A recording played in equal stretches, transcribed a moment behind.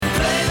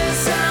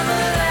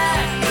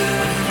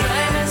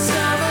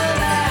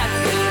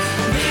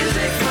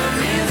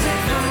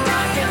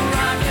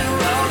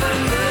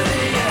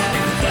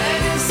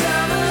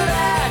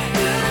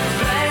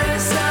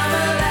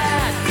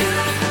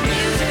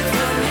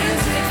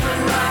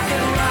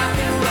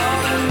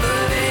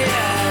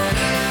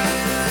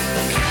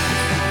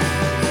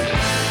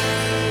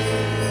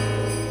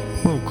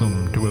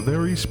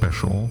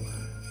special.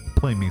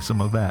 Play me some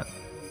of that.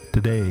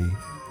 Today,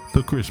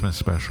 the Christmas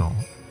special.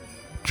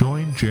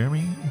 Join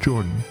Jeremy,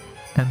 Jordan,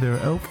 and their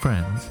elf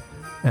friends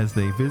as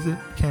they visit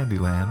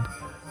Candyland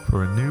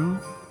for a new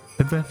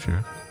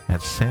adventure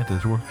at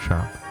Santa's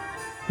workshop.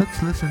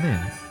 Let's listen in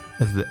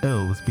as the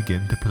elves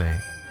begin to play.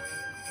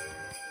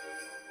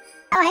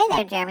 Oh, hey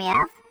there, Jeremy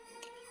Elf.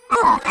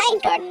 Oh, hi,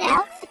 Jordan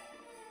Elf.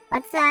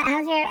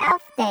 How's your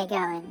elf day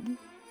going?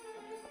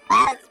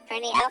 Well, it's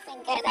pretty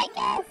elfing good, I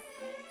guess.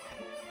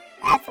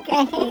 That's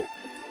great.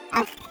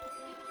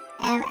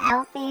 I'm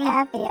elfie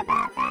happy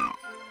about that.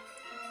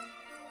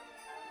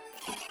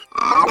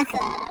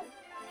 Awesome.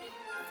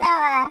 So,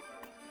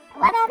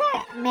 what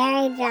other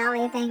merry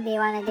jolly thing do you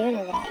want to do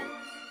today?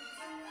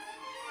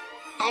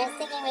 I was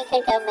thinking we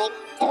could go to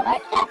the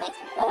workshop, make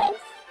some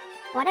toys.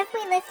 What if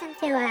we listen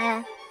to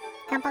a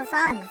couple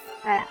songs,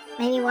 or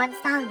maybe one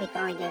song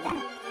before we do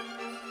that?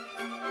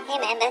 Hey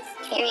man, that's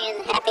cheery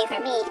and happy for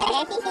me.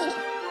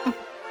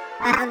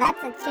 Wow,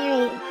 that's a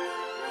cheery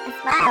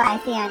smile I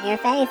see on your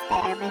face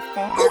there,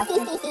 Mr. Elf.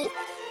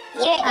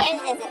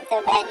 Yours isn't so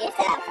bad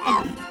yourself,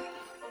 Elf.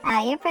 Oh,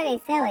 you're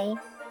pretty silly.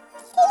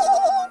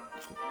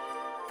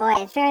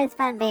 Boy, it sure is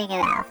fun being an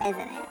elf, isn't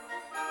it?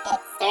 It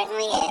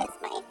certainly is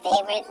my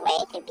favorite way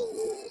to be.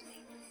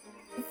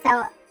 So,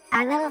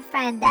 our little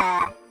friend,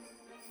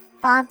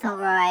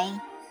 Fauntleroy,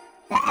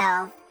 the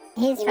elf,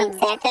 he's You from... mean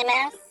Santa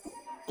Mouse?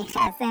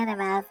 Yeah, Santa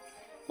Mouse.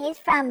 He's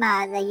from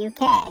the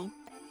UK.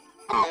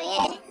 Oh,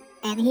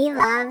 yeah. And he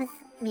loves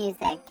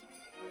music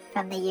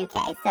from the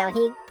UK. So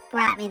he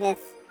brought me this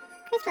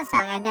Christmas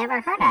song I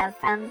never heard of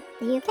from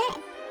the UK.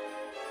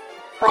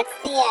 What's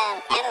the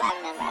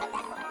catalog number on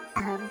that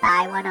one?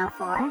 By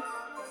 104.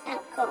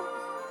 Oh,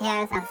 cool.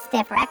 Yeah, it's on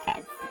Stiff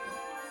Records.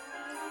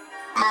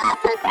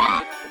 Punk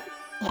rock.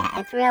 Yeah,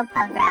 it's real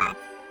punk rock.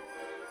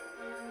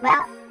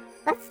 Well,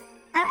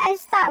 I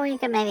just thought we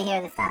could maybe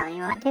hear the song.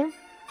 You want to?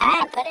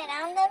 Alright, put it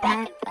on the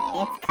record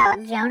player. It's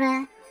called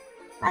Jona.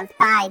 Well, it's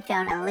by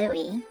Jona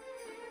Lewie.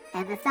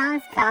 And the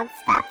song's called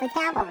Stop the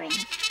Cavalry.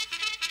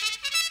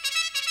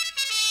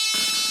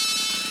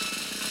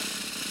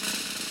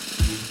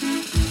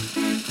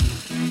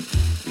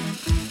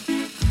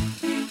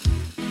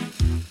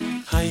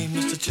 Hey,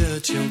 Mr.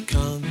 Churchill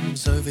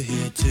comes over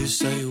here to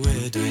say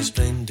we're doing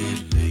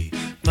splendidly.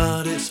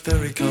 But it's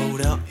very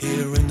cold out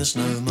here in the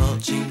snow,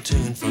 marching to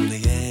and from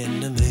the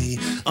enemy.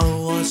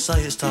 Oh, I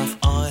say it's tough,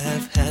 I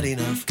have had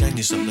enough. Can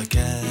you stop the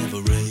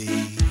cavalry?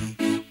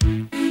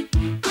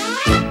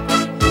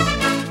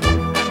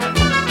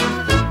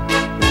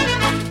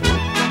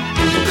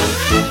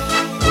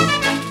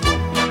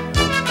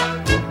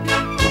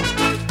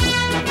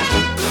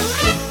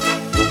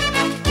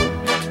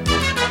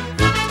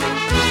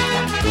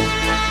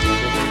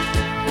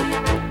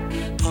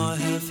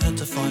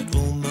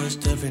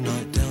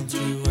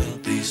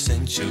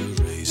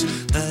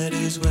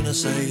 I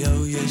say,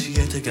 oh yes,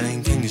 yet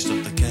again, can you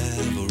stop the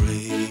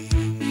cavalry?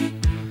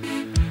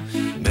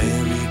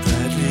 Mary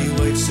Bradley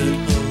waits at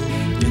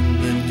home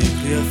in the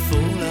nuclear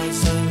fallout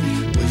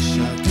zone. Wish I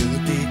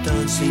could be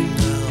dancing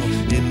now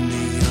in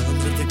the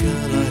arms of the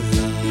girl I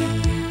love.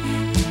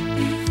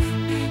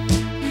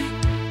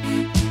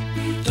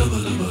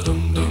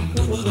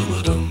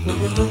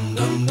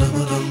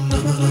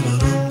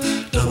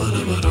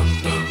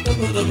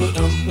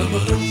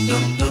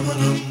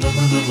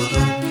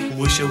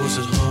 Wish I was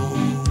at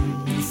home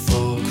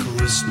for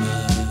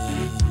Christmas.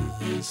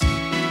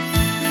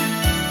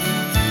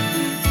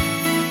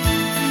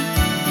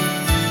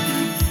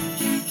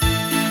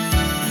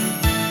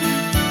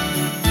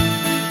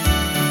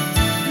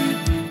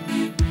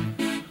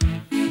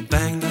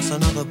 Bang, that's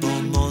another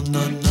bomb on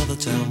another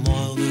town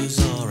while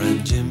Luzar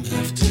and Jim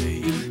have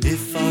tea.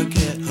 If I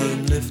get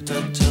home, lift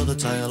and tell the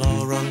tale,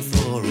 I'll run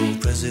for all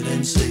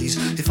presidencies.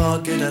 If I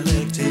get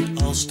elected,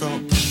 I'll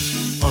stop.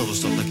 I will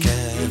stop the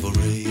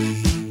cavalry.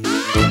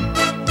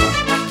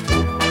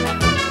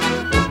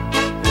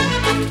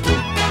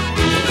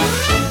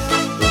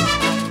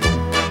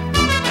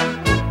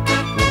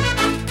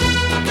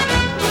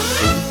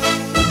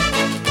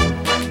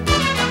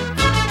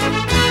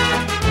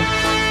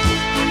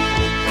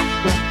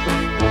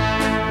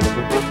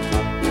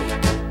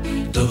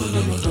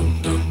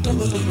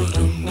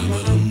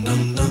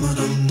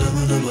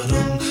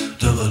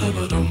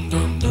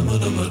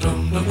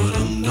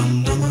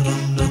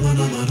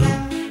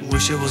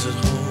 Wish I was at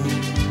home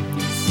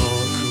for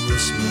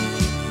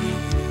Christmas.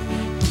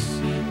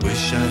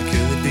 Wish I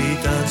could be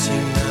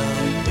dancing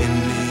now in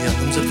the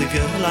arms of the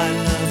girl I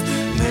love.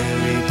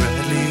 Mary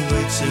Bradley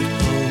waits at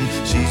home.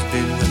 She's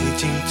been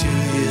waiting 2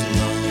 years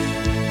long.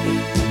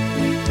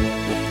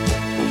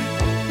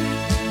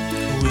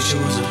 Wish I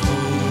was at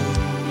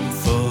home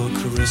for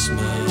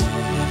Christmas.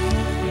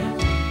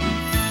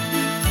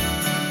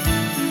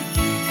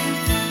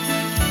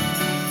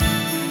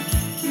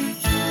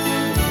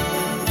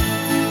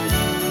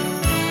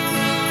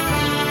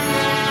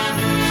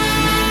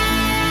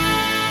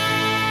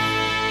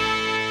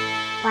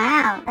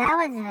 Wow, that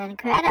was an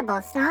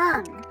incredible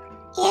song.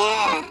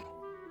 Yeah.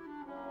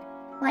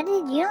 What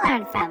did you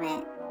learn from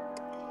it?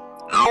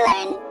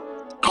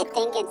 I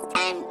think it's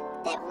time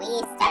that we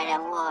start a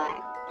war.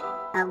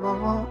 A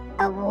war?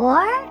 A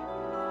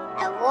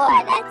war,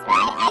 that's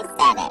right. I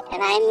said it,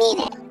 and I mean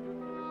it.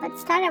 But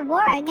start a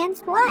war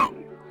against what?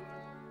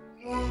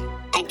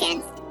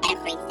 Against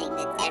everything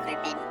that's ever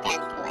been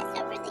done to us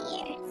over the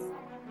years.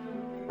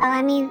 Well,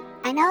 I mean,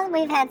 I know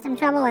we've had some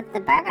trouble with the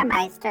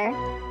Burgermeister.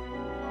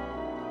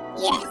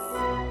 Yes,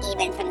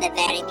 even from the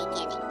very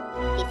beginning.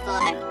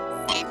 Before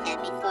Santa,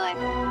 before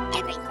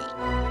everything.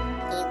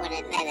 He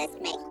wouldn't let us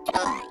make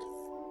toys.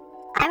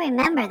 I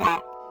remember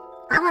that.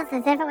 Almost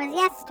as if it was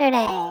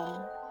yesterday.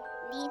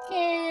 Me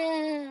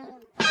too.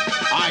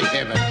 I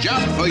have a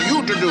job for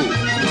you to do.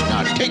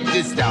 Now take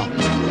this down.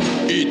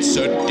 It's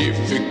a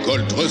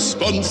difficult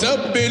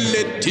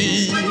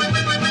responsibility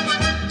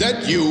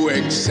that you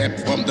accept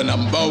from the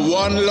number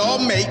one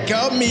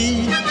lawmaker,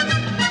 me.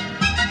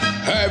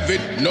 Have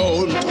it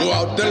known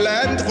throughout the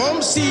land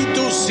from sea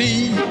to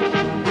sea.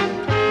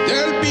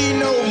 There'll be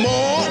no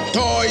more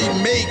toy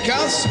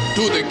makers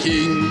to the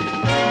king.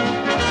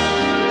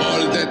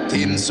 All the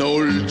tin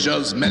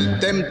soldiers, melt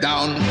them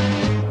down.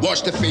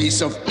 Wash the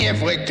face of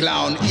every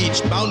clown,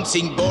 each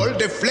bouncing ball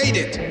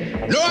deflated.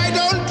 No, I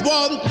don't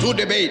want to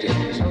debate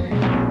it.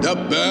 The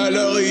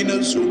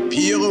ballerinas who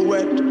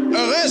pirouette,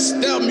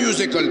 arrest their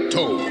musical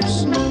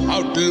toes.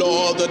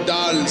 Outlaw the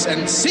dolls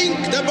and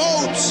sink the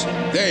boats.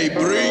 They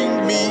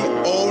bring me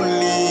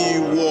only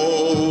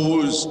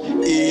woes.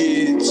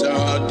 It's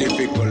a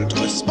difficult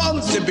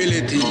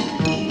responsibility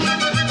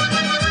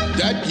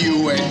that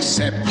you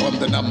accept from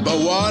the number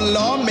one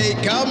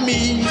lawmaker,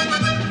 me.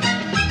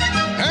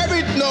 Have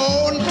it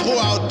known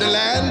throughout the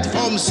land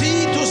from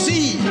sea to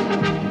sea.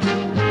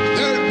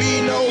 There'll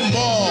be no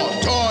more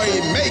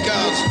toy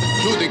makers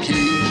to the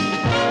king.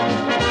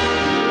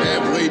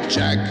 Every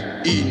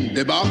jack in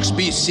the box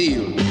be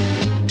sealed,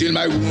 till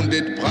my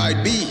wounded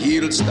pride be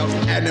healed.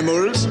 Stuffed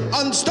animals,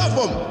 unstuff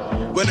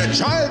 'em. When a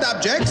child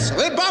objects,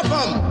 rebuff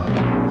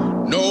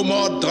 'em. No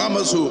more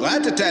drummers who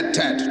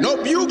rat-a-tat-tat, no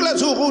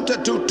buglers who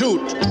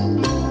root-a-toot-toot.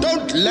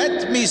 Don't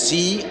let me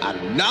see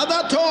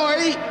another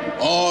toy,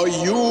 or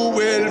you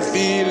will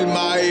feel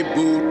my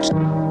boot.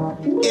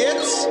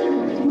 It's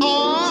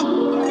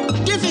a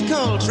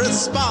difficult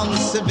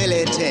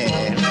responsibility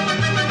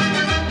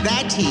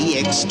that he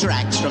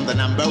extracts from the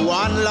number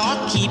one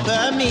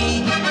lawkeeper,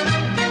 me.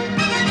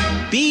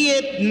 Be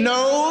it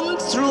known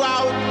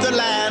throughout the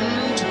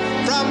land,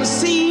 from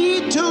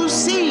sea to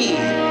sea.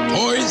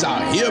 Toys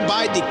are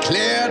hereby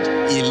declared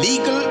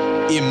illegal,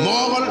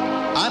 immoral,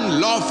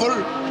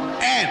 unlawful,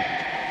 and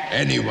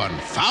anyone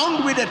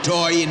found with a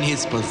toy in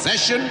his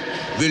possession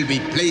will be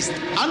placed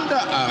under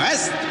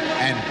arrest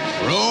and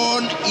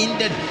thrown in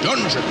the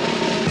dungeon.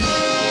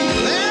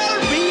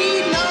 There'll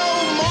be no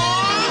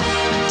more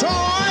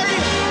toy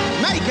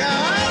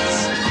makers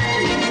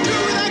to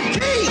the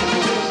king.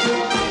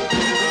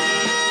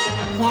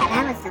 Yeah,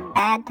 that was some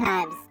bad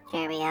times,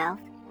 Jeremy Elf.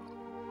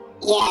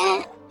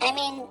 Yeah, I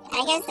mean,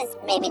 I guess it's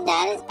maybe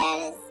not as bad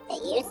as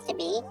it used to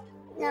be.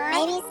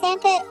 Maybe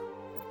Santa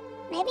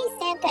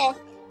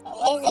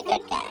is a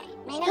good guy.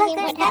 Maybe Look, he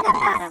there's would help us.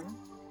 Tegabottom.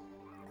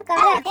 Look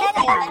over there,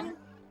 Tegabottom.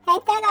 Hey,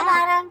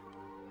 Tegabottom.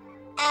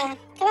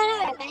 Come on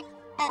over, buddy.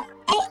 Hey,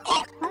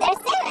 there's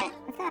Santa.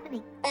 What's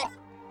happening? But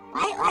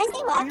why is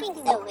he walking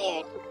so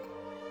weird?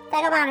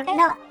 Tegabottom,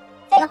 no.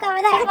 Look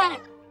over there. Tegabottom.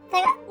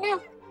 No.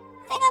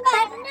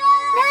 Tegabottom, no!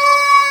 No!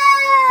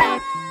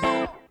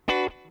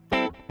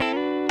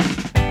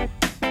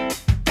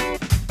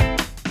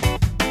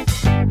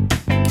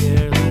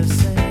 Careless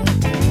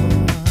Santa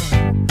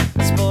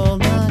spoiled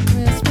my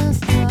Christmas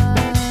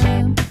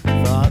time.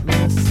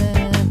 Thoughtless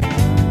Santa,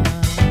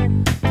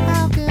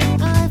 how can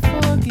I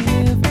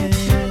forgive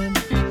him?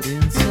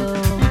 Been so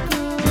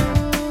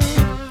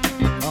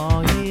good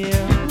all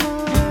year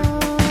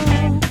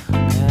long.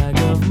 Bag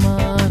of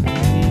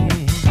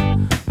money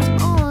was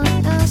all I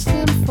asked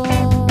him for.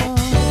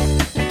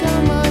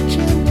 Done my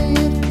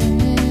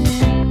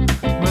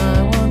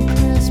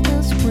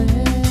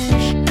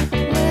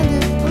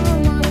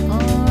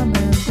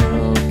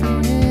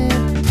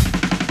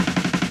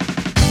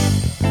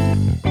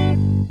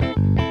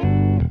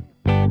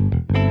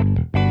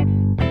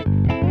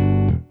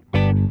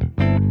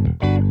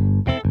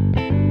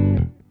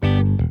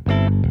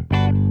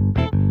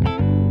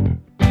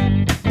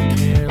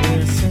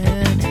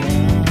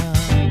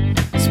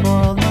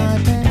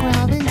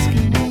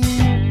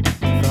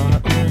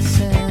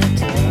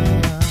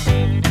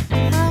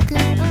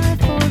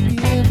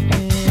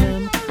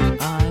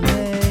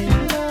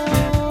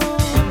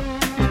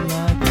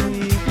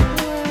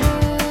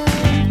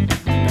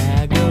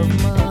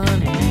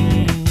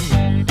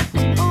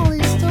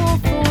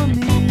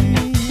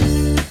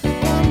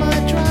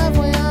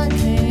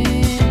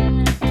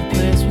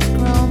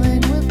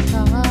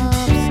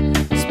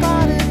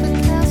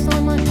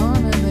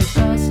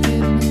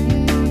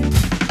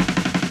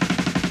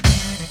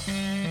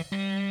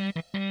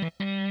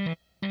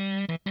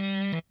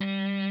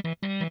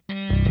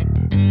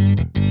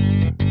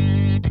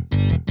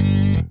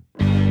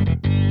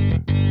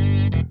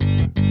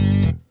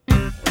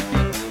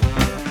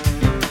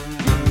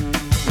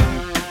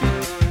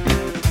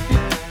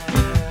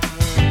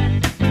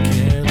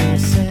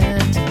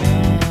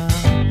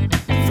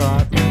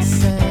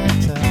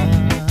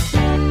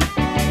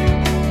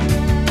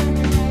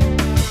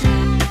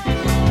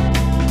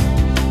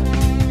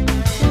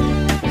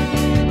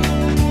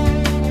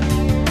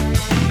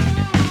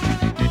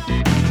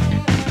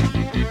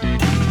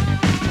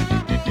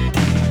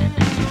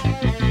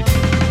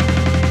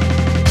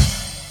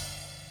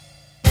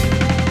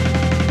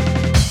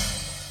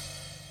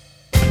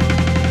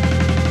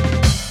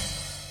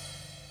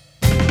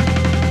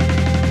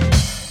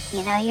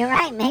you're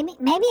right. Maybe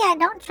I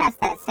don't trust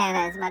that Santa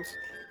as much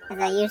as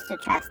I used to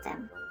trust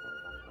him.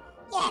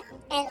 Yeah,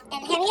 and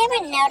have you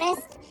ever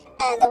noticed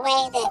the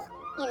way that,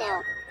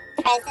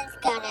 presents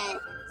go to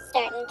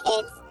certain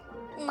kids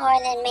more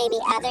than maybe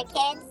other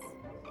kids?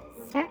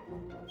 Sir?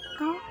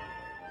 Oh,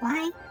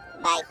 why?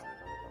 Like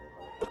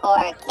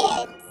poor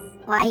kids.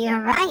 Why,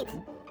 you're right.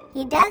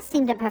 He does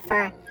seem to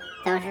prefer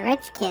those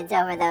rich kids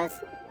over those,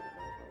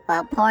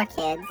 well, poor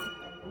kids.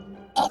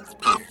 It's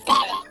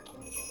pathetic.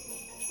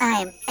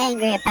 I am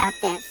angry about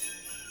this.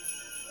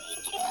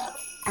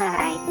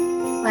 Alright,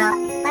 well,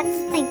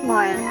 let's think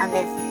more on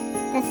this.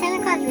 Does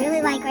Santa Claus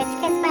really like rich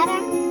kids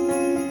better?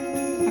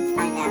 Let's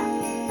find out.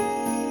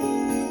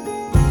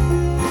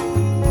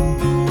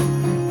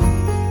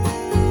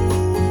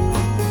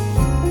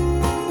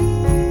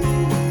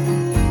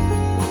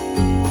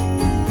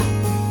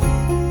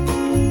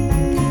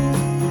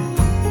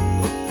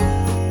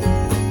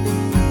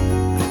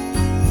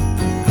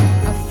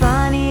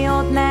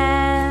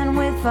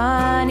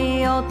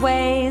 Funny old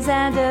ways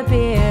and a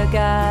beer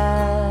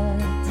gut.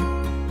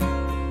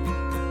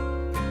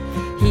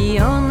 He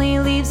only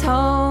leaves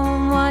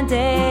home one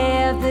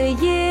day of the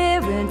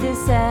year in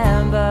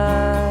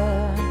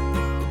December.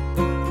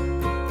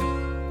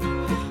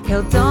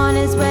 He'll don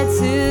his red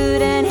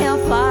suit and he'll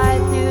fly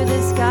through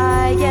the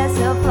sky. Yes,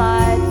 he'll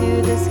fly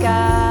through the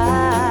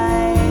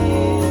sky.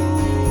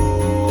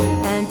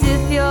 And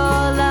if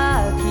you're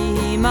lucky,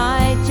 he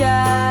might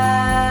just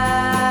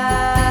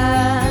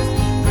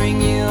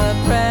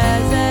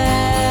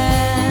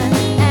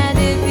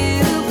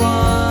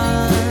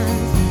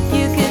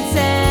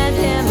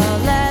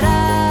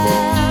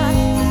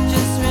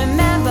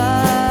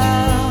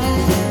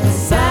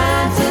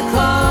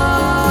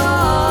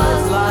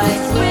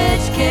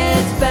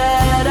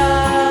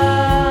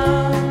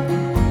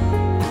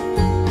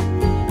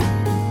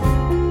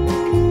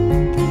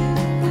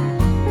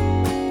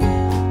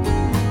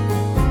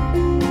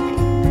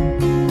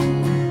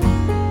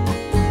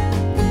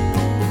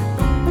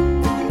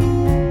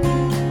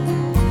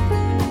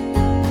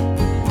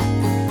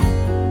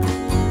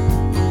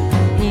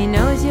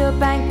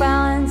bank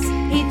balance,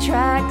 he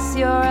tracks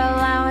your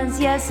allowance,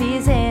 yes,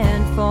 he's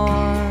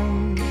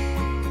informed.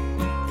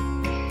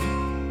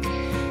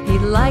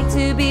 He'd like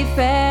to be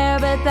fair,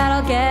 but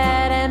that'll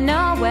get him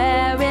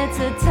nowhere, it's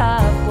a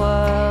tough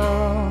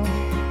world.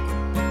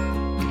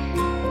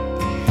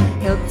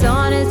 He'll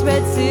don his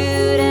red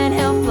suit and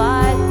he'll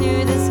fly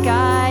through the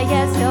sky,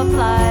 yes, he'll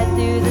fly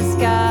through the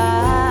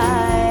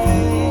sky.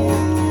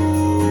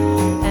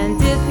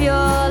 And if you're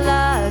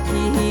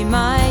lucky, he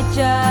might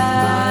just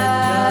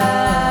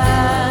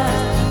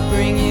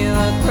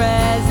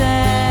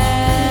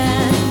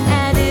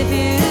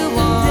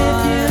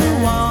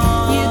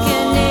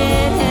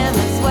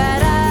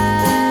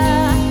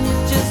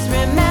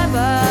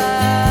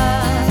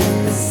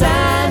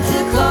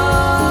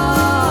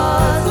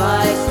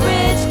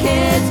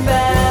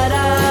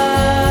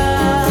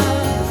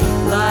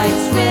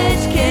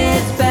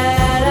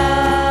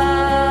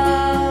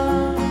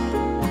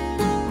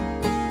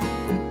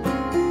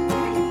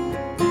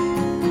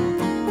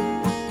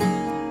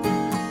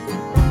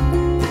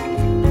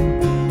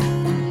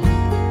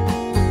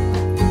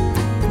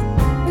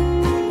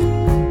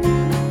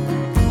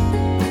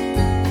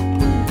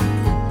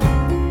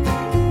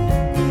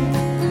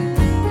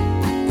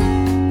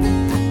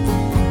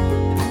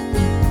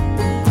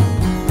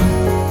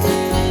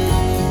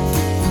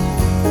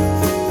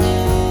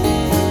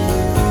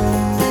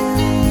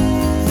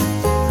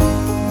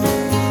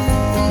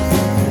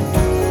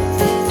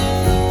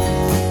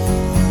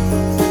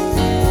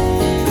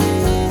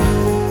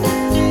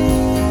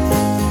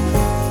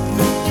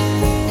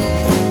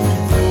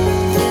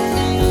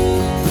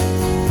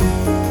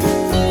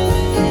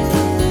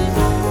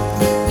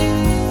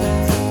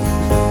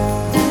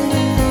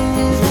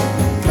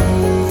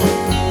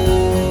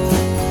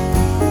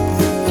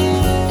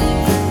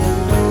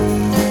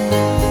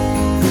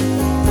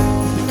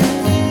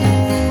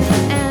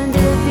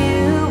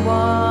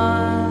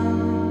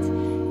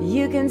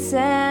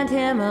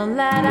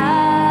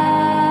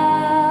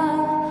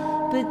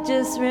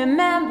just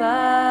remember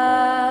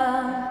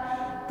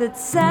that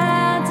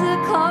Santa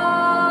Claus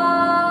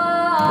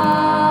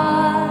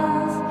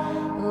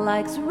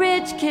likes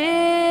rich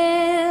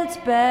kids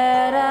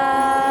better.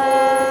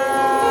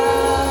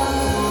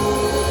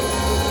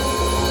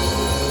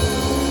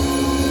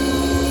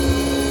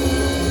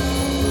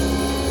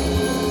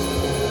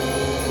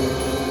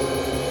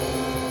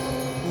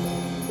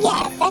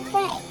 Yes, that's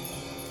right.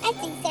 I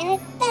think Santa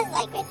does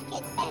like rich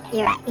kids better.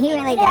 You're right, he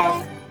really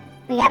does.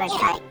 We gotta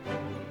fight.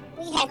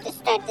 We have to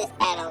start this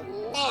battle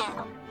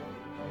now.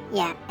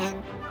 Yeah,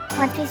 and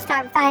once we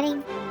start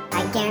fighting,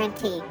 I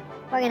guarantee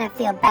we're gonna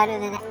feel better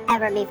than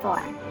ever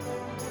before.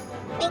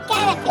 We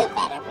gotta feel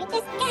better. We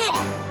just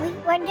gotta.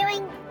 We're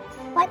doing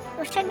what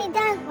should be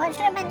done, what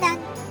should have been done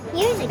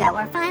years ago.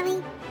 We're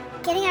finally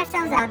getting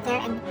ourselves out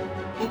there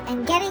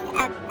and getting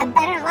a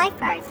better life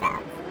for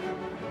ourselves.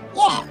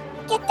 Yeah,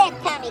 get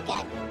that Tommy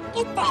gun.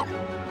 Get that,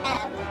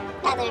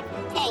 other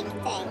tank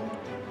thing.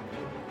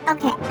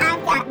 Okay,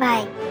 I've got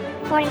my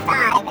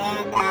 45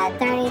 and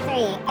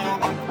 33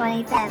 and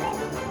 27.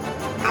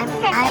 I'm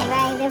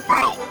ready to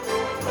fight.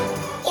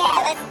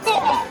 Yeah, let's do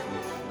it.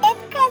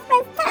 It's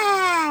Christmas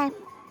time!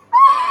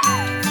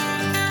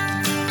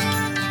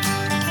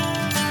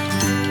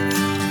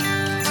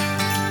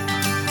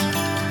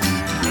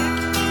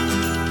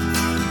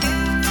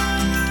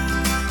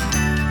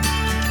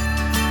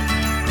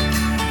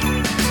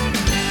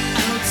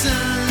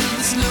 Outside,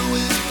 the snow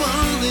is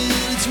falling,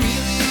 it's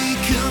really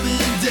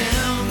coming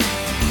down.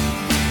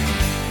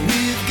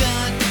 We've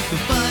got the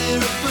fire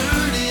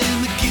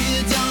burning, the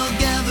kids all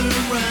gather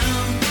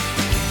around.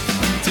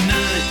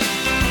 Tonight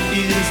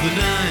is the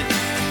night,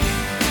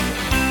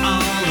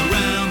 all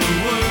around the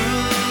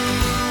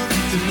world.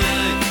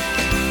 Tonight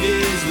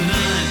is the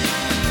night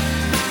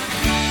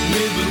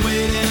we've been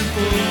waiting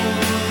for.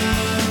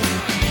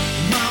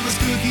 Mama's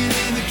cooking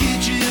in the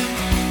kitchen,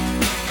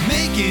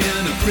 making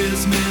a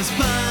Christmas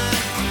pie.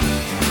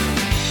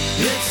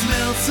 It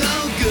smells so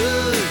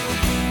good.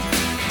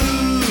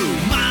 Ooh,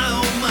 my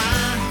oh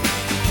my.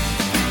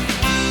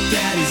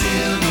 Daddy's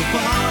in the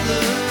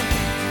parlor,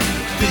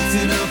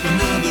 fixing up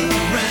another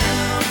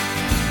round.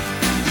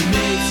 He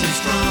makes him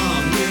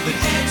strong with an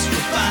extra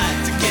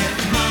bite to get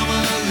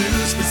Mama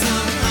loose for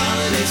some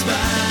holiday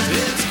spite.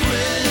 It's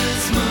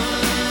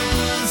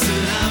Christmas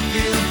and I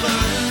feel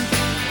fine.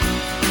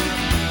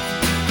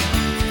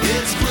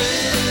 It's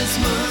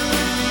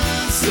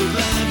Christmas, so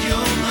glad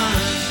you're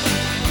mine.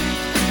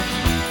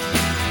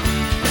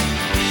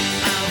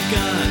 I've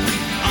got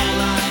all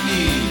I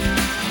need.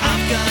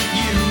 I've got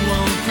you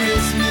on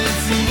Christmas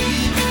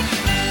Eve.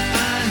 I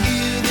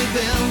hear the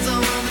bells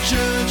on the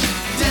church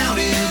down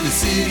in the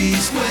city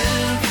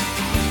square.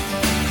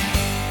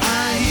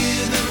 I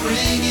hear them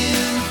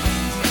ringing.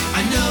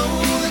 I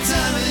know the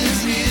time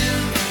is near.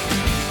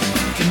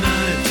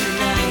 Tonight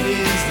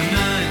is the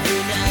night,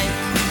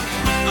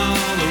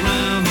 all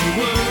around the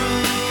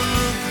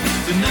world.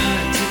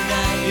 Tonight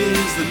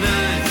is the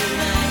night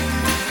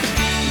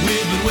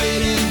we've been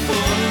waiting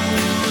for.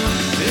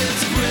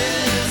 It's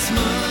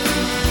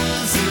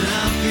Christmas and I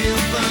feel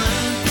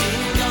fine.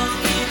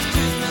 It's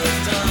Christmas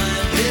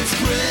time. It's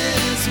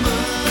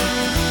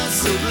Christmas,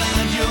 so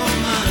glad you're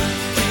mine.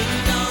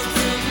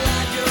 So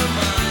glad you're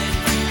mine.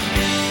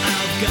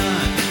 I've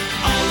got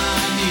all I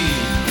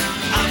need.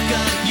 I've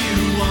got you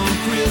on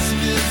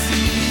Christmas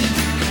Eve.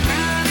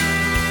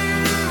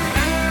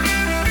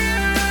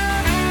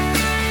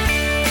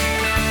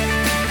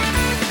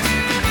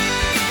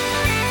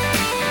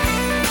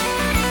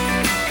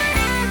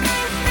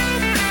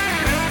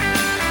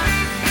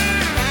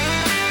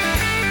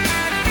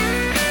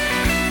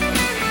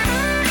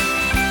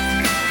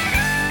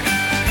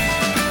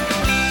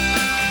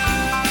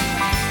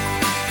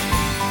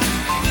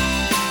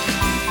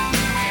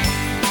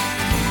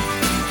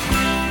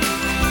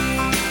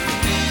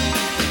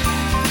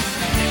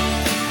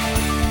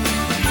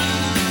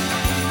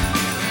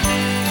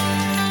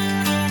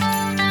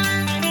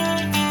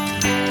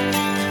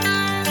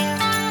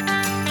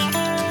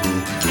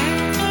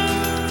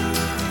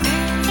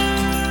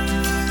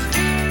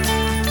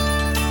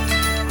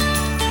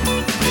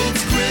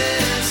 It's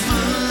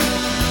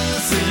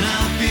Christmas and I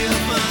feel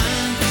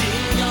fine.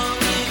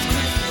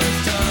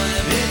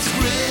 It's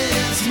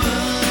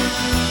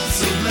Christmas,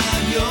 so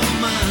glad you're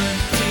mine.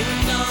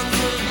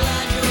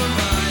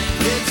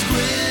 It's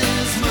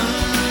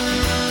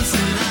Christmas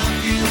and I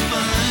feel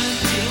fine.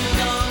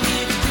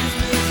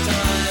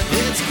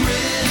 It's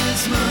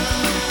Christmas,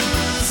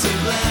 so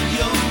glad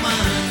you're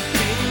mine.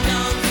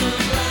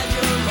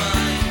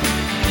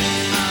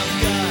 I've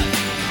got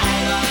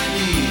all I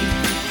need.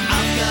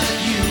 I've got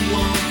you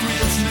on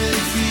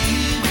Christmas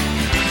Eve.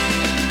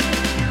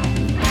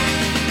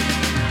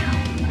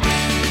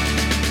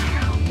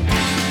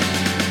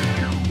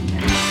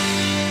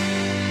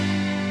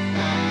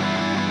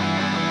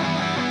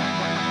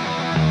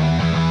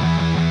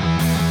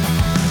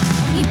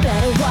 You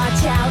better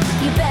watch out,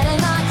 you better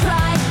not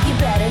cry, you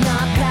better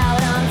not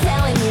pout, I'm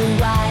telling you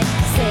why.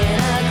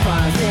 Santa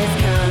Claus is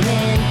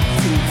coming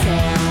to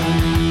town.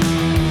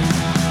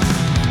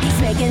 He's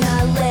making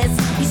a list,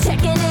 he's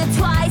checking it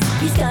twice,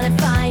 he's gonna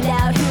find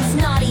out who's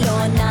naughty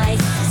or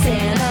nice.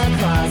 Santa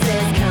Claus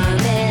is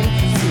coming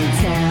to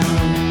town.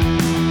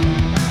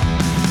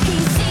 He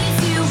sees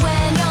you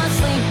when you're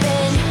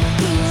sleeping,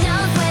 he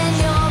knows when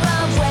you're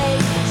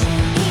awake.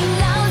 He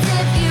knows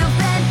if you've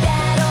been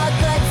bad or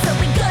good, so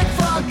be good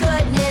for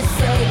goodness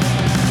sake.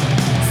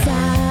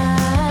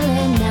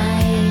 Silent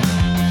night,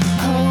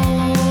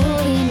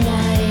 holy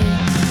night.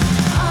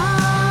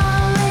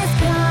 All is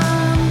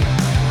calm,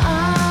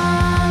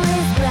 all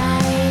is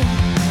bright.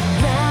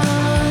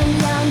 Round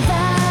young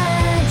valley.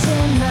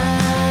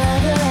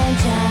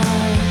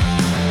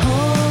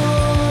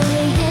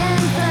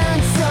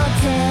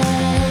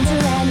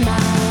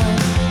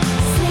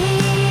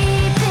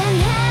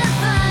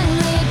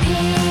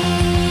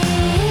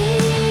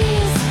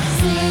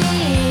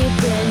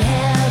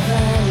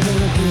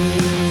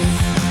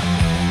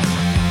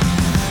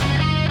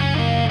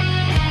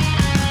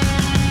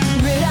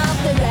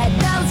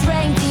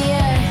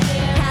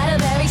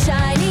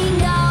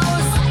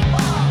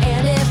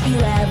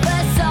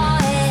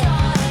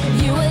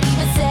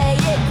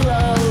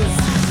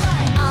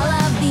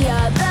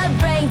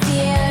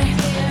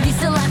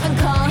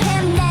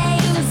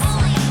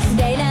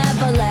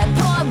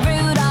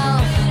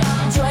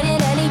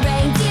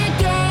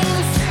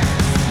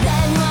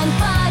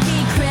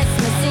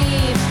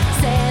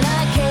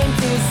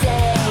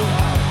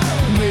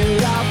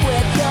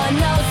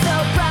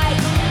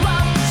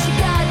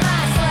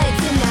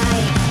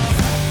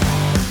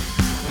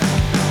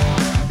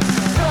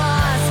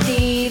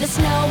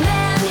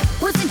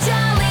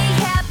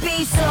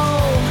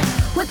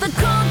 with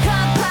a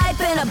corncob pipe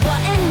and a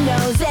button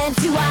nose and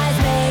 2 eyes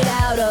made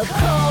out of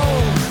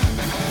coal.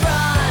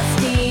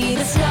 Frosty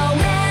the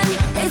snowman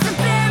is a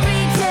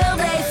fairy tale,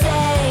 they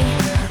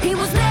say. He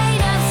was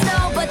made of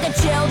snow, but the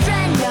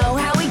children know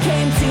how he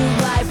came to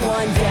life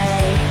one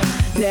day.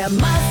 There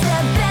must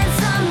have been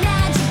some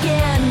magic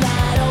in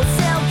that old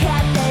silk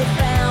hat they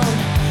found.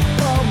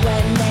 But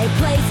when they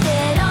placed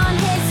it on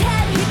his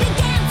head, he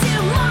began to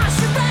wash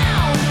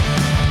around.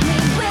 We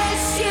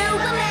wish you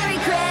a Merry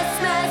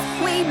Christmas.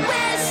 We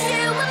wish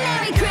you a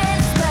Merry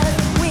Christmas.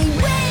 We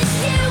wish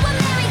you a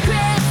Merry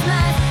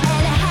Christmas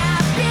and a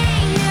Happy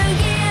New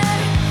Year.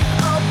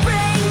 Oh,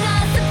 bring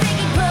us a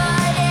figgy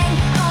pudding.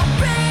 Oh,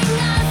 bring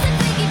us a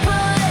figgy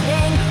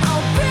pudding.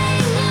 Oh,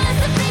 bring us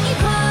a figgy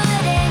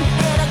pudding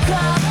and a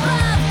cup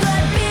of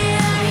good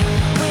beer.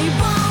 We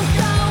won't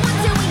go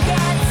until we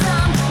get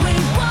some. We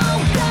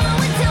won't go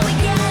until we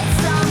get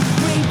some.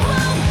 We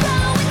won't go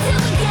until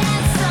we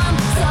get some.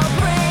 So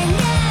bring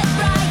it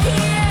right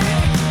here.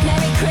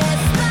 Merry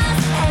Christmas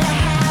and a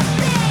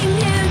Happy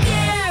New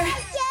Year.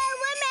 You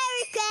a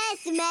Merry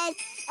Christmas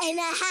and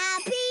a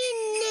Happy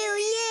New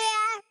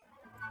Year.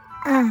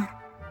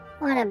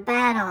 What a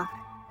battle.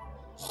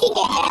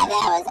 Yeah,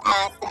 that was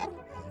awesome.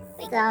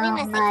 We So must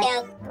have much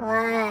killed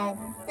blood.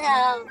 so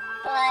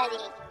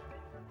bloody.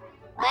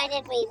 Why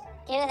did we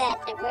do that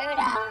to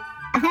Rudolph?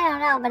 I don't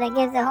know, but it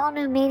gives a whole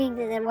new meaning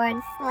to the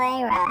word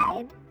sleigh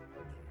ride.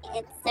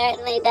 It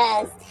certainly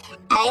does.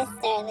 I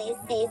certainly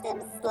see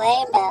some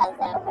sleigh bells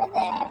over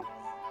there.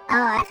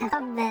 Oh, I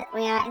hope that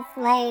we aren't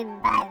slain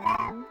by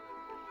them.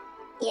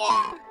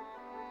 Yeah.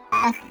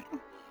 Oh, it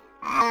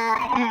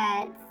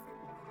hurts.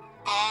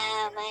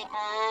 Ow, my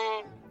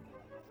arm.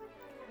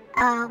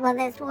 Oh, will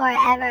this war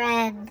ever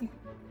end?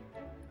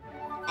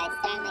 I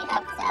certainly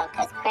hope so,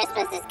 because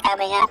Christmas is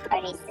coming up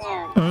pretty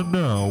soon. And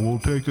now we'll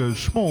take a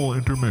small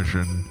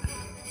intermission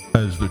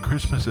as the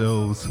Christmas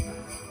Elves'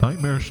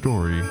 nightmare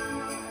story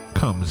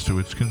comes to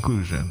its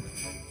conclusion.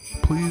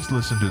 Please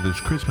listen to this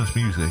Christmas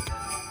music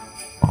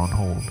on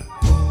hold.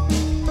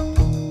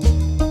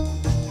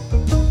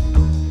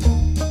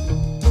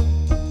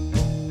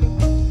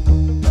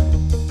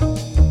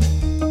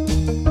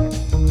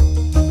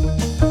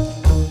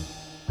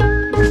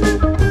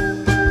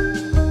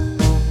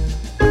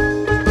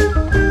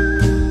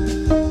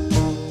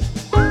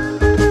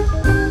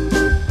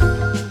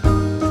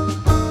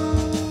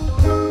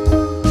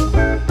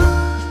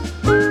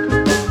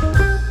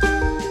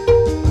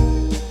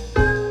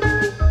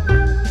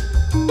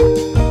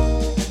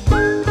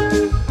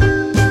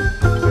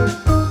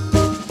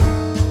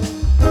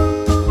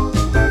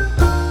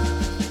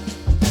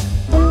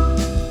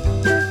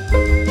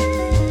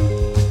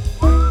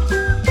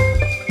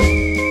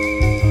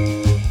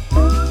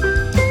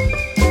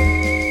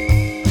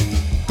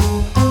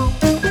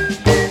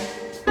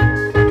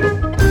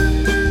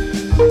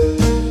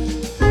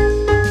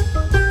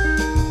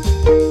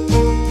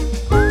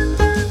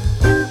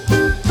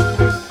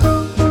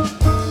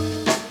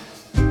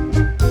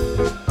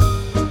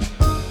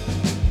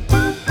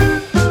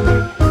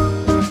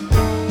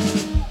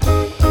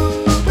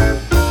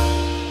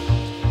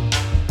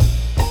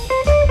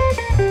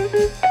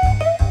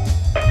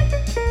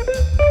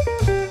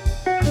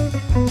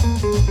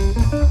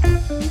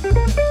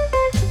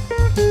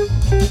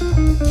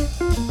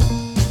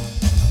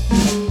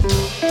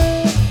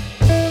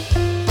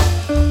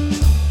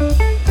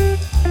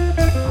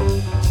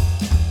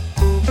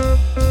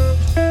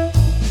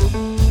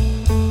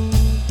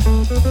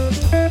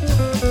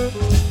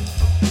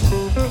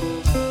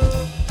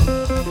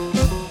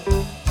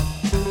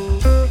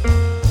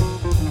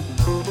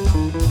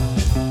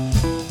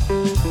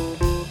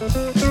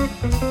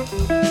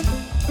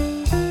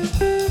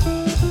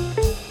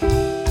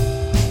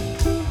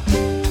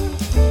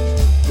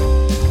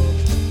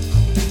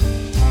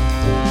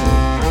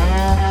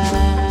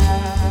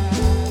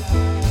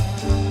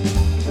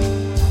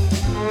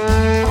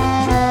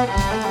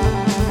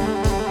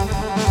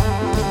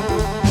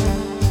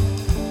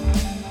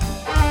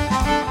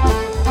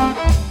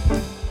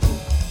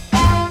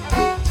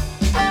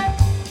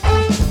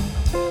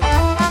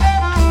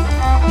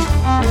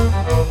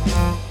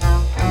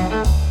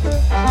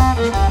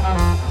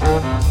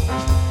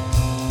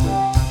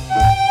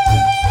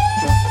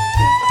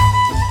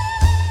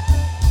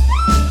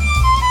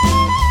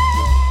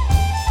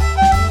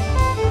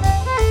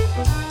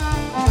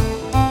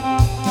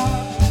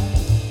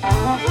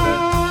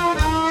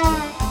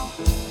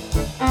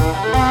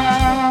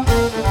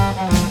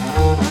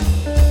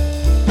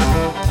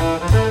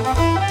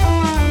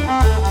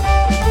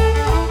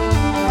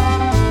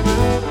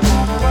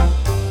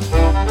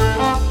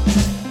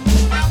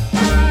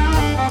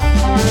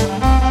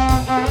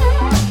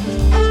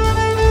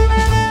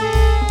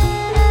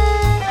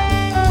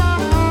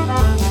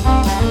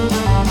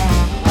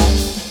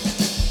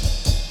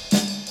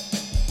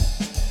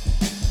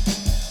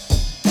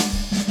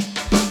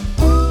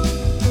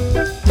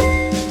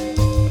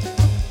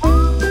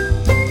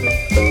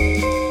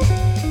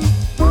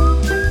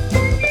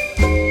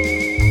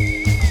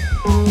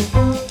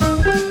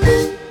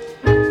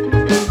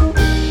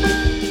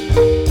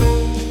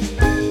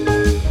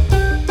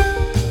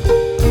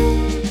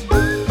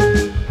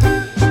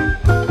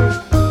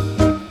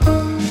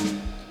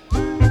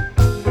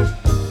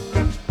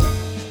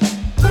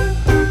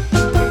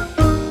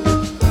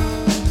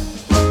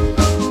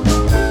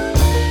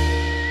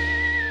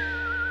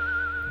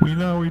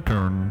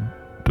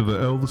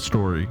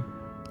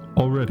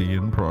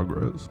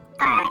 progress.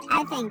 Alright,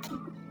 I think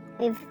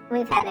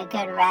we've had a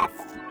good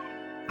rest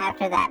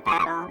after that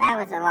battle. That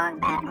was a long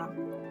battle.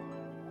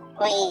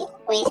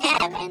 We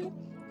have, and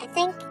I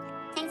think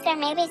things are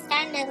maybe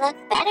starting to look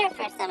better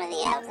for some of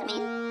the elves. I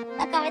mean,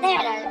 look over there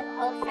at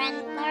our old friend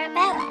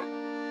Lorabella.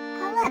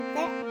 Oh look,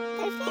 there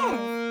she is.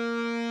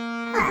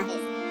 Huh.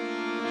 She's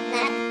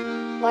not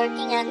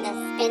working on the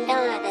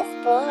spindle or the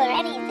spool or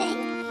anything.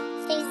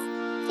 She's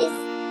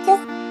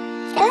just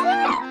chilling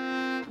out.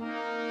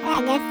 Yeah, I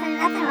guess there's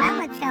nothing wrong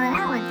with chilling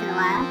out once in a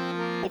while,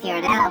 if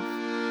you're an elf.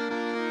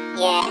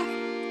 Yeah.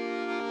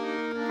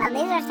 Well,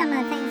 these are some of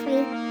the things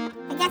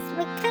I guess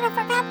we kind of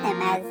forgot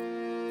them as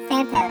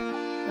Santa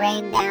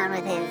rained down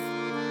with his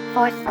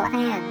forceful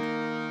hand,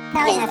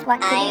 telling us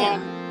what to do.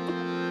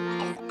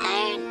 His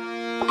iron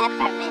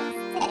peppermint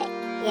stick.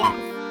 Yes,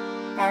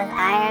 those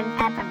iron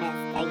peppermint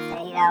sticks that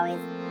he'd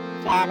always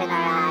jab in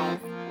our eyes.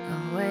 I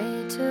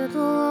waited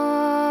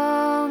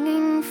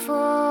longing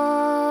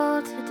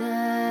for today.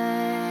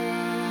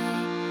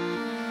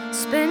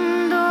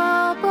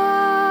 Spindle,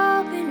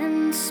 bobbin,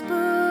 and spool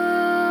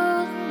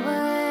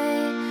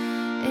away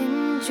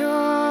in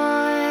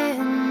joy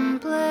and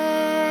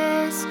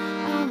bliss.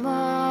 I'm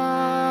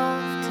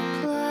off to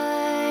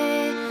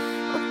play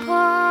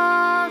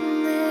upon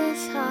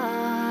this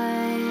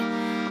high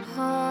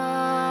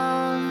holiday.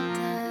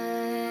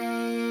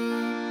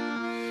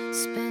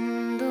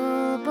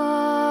 Spindle,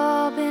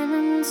 bobbin,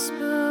 and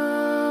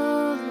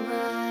spool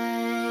away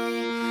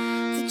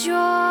the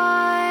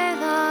joy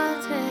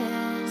that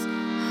is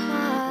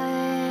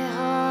high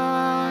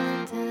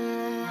holiday.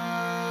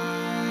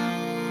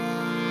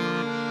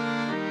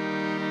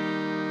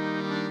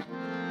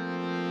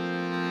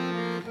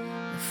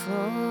 The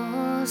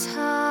floors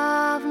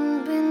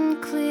haven't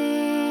been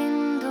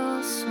cleaned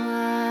or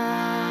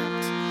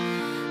swept.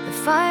 The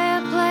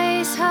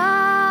fireplace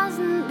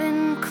hasn't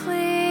been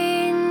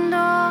cleaned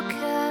or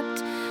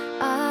kept.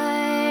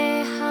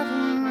 I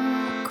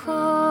haven't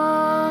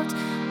caught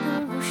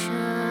the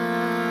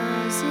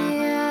rushes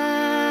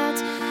yet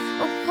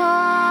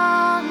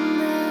upon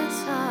this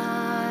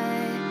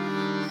high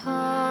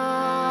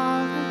holiday.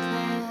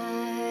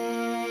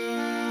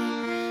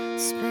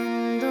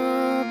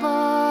 Spindle,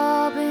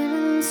 bobbin,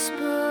 and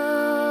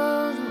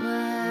spool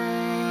away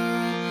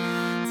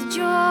the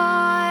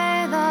joy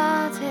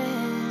that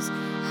is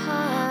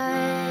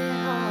high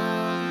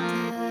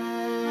holiday.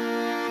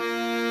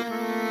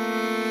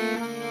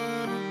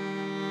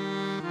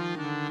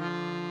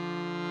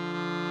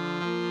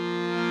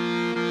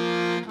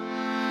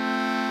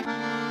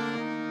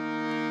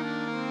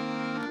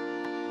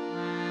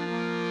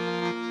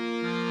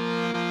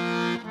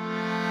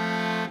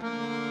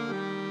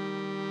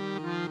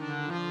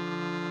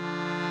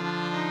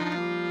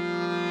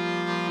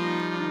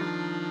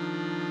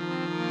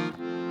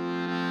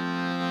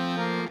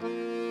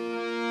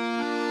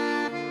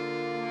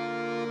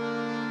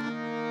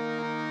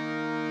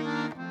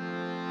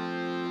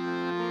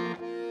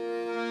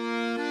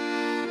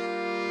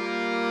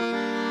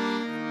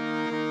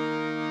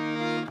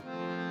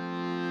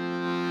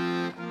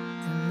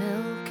 The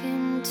milk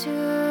into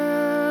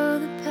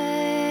the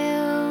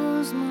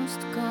pails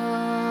must go.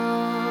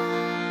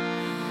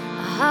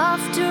 I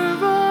have to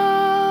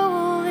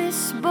roll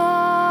this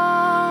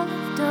ball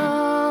of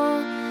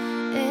dough.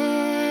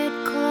 It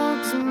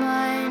clogs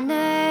my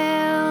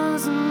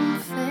nails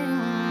and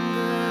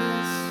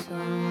fingers so.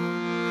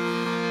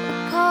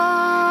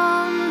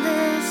 Upon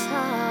this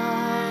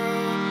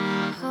high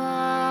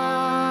holiday,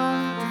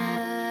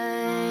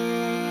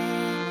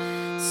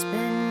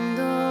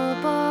 spindle,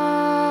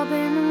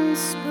 bobbin, and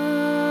spool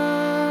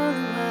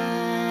away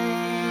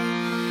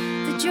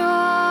the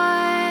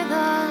joy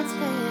that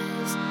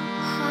is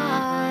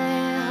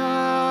high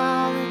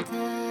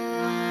holiday.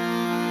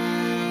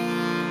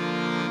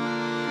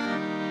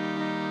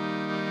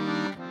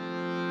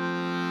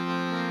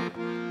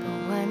 But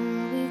when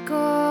we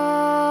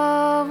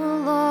go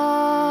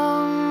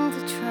along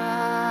the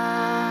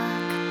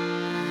track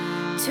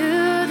to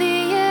the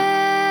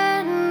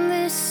end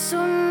this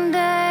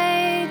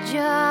Sunday,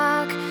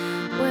 Jack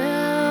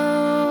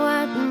will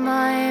wet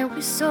my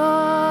whistle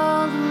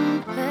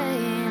and pay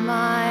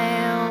my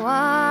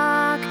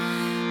whack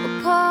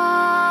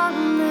upon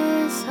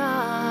this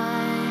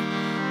high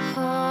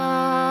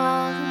holiday.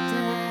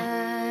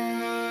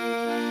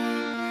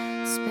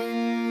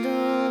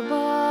 Spindle,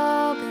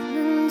 bobbin,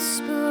 and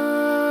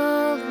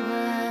spool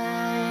away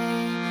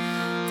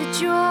the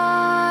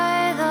joy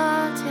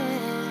that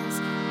is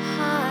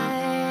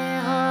high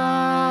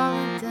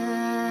holiday.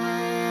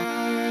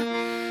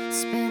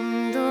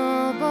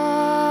 Spindle,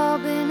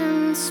 bobbin,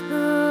 and spool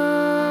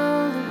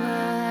away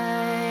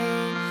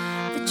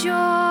the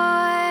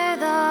joy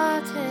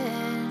that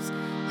is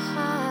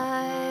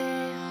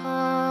high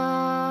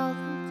holiday.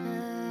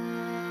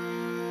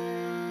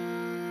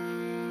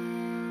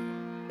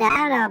 Now, I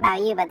don't know about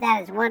you, but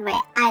that is one way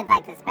I'd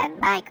like to spend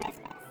my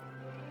Christmas.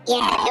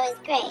 Yeah, it was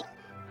great.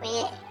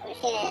 We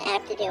didn't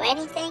have to do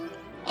anything,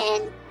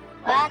 and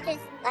we're all just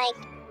like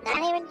not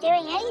even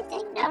doing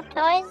anything. No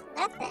toys,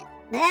 nothing.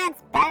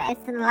 That's better.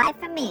 It's the life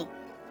for me.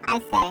 I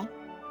say,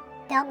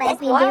 don't make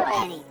This me do war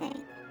was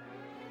anything.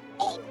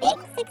 a big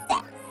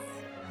success.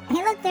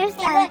 Hey, look, there's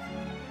Yeah,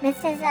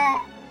 Mrs.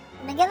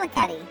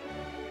 McGillicuddy.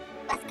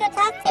 Let's go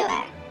talk to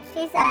her.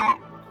 She's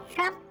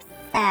Trump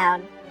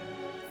sound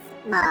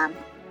mom.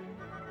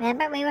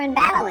 Remember, we were in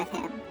battle with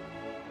him.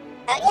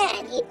 Oh yeah,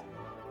 and he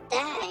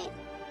died.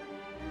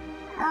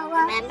 Oh,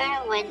 well,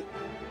 Remember when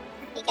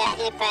he got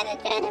hit by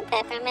the giant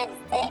peppermint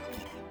stick?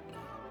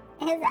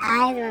 his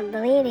eyes were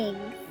bleeding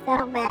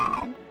so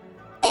bad.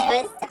 It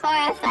was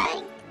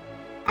horrifying.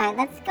 Alright,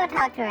 let's go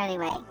talk to her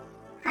anyway.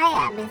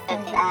 Hiya,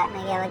 Mrs.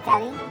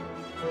 McGillicuddy.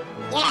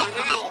 Yeah,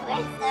 hi,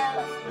 we're so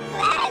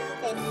glad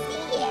to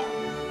see you.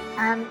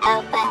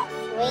 Oh, but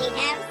we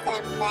have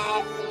some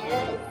bad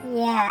news.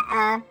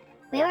 Yeah,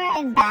 we were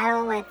in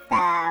battle with,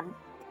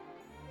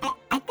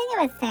 I think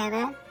it was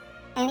Santa,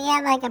 and he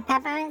had like a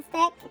peppermint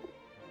stick.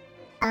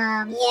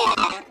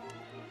 Yeah,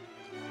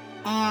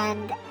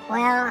 And,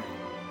 well,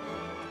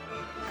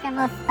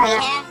 Trimble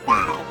Yeah.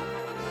 died.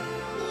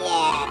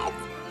 yeah,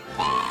 it's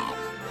bad.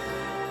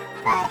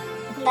 But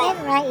he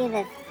didn't write you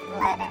this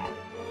letter.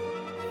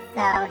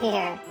 So,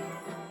 here.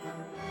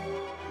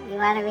 You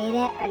want to read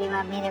it, or do you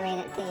want me to read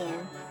it to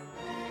you?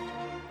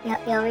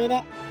 You'll read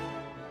it?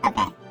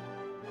 Okay.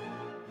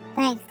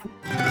 Thanks.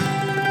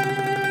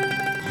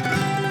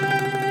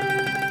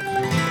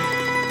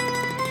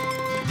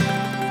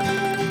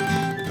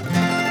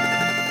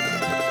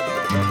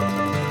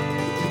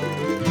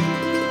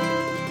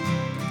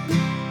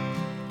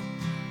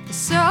 The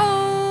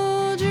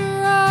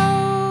soldier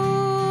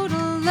wrote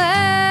a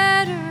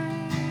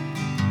letter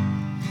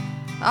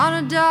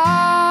on a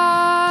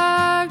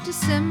dark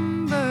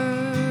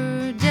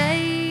December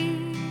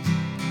day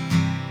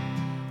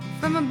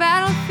from a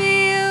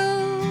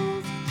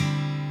battlefield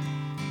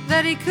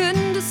that he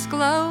couldn't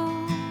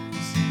disclose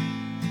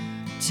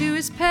to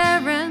his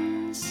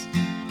parents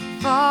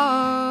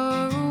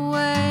far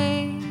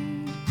away.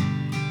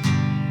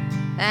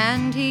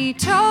 And he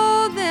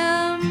told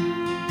them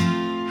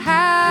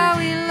how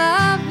he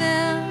loved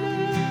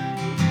them,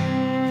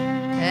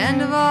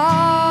 and of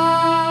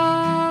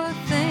all the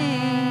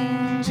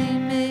things he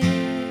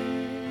missed,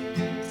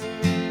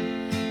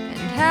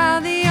 and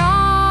how the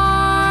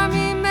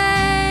army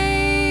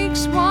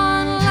makes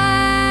one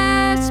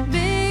last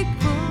big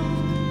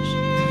push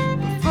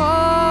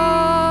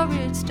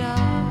before it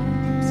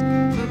stops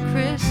for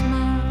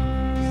Christmas.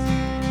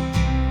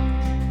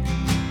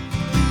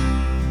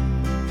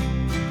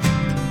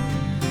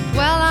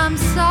 Well, I'm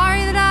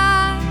sorry that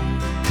I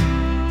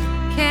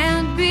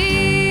can't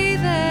be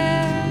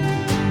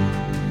there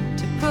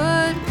to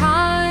put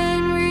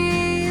pine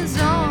wreaths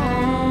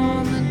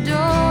on the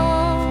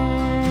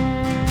door,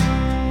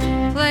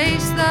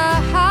 place the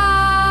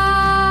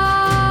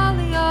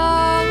holly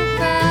all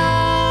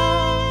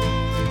about,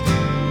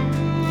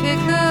 pick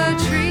a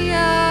tree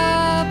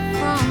up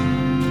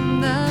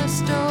from the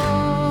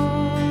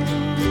store,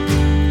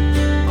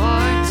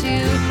 or to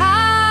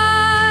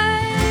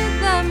hide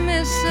the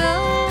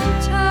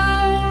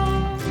mistletoe,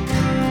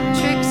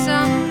 trick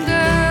some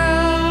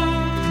girl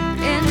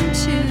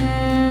into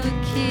a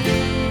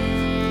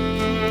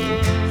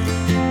kiss.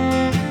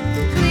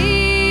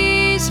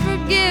 Please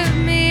forgive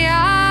me,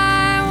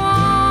 I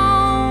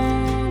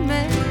won't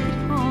make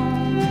it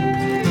home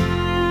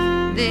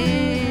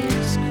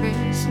this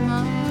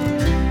Christmas.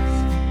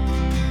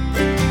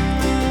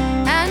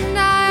 And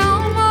I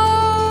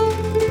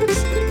almost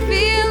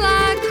feel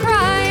like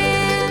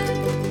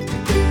crying,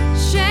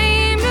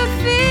 shame to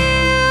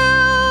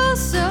feel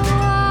so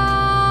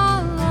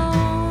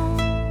alone.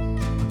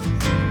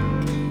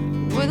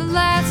 Were the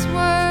last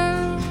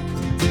words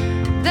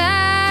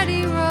that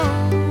he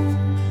wrote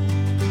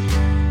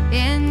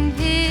in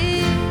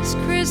his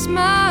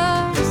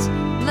Christmas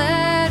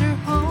letter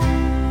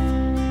home.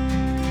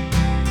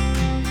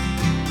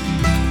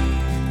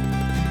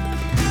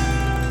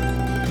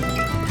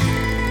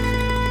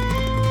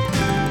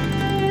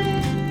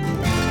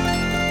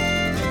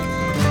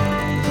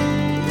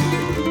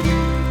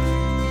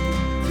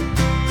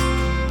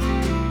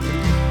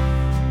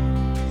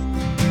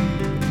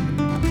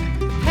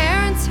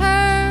 Parents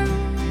heard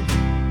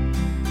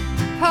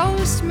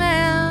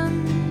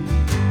postman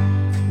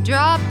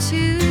drop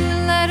 2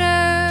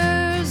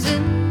 letters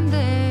in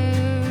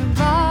their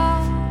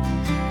box.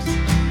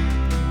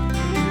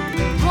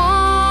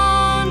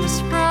 One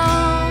was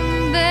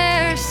from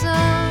their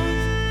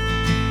son,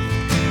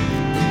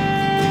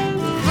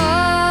 full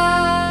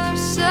of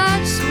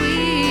such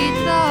sweet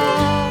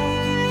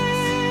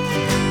thoughts,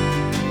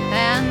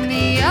 and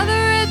the other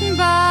written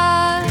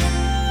by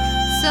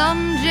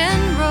some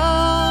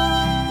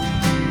general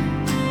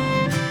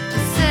to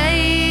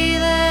say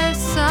their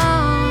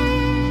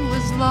son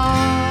was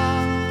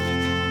lost.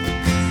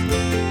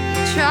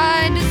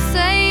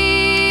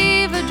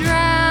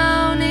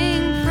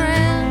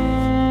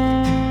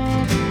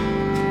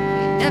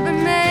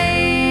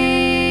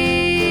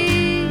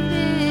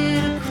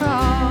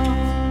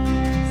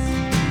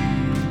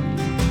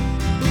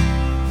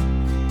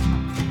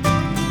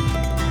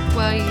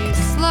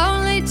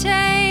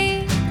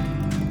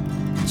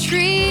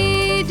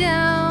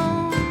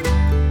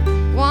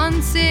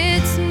 once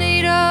its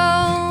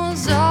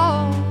needles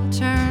all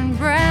turn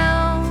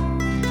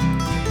brown,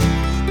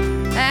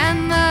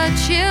 and the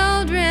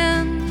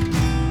children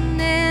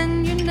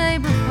in your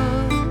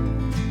neighborhood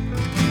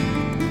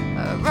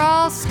are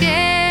all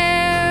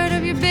scared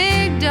of your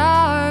big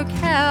dark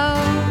house,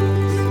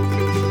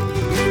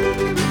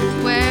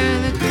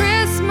 where the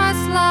Christmas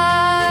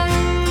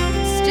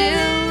lights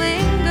still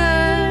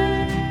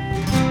linger,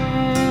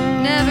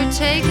 never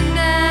taken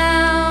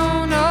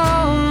down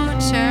or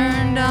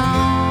turned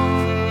on.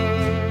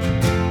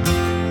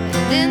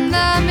 And in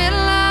the middle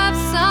of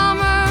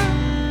summer,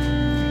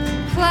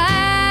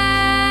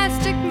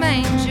 plastic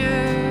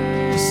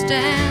manger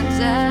stands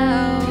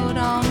out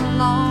on the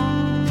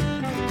lawn,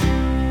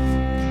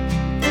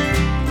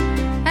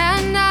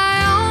 and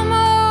I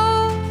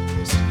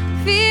almost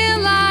feel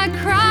like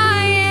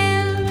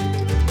crying,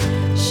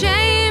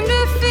 shame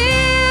to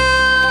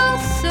feel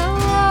so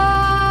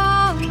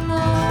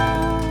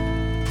alone.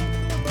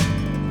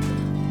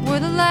 Were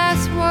the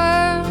last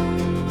words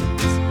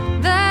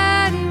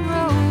that he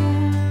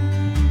wrote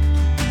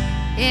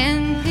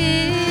in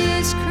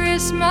his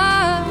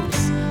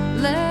Christmas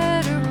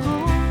letter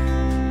home.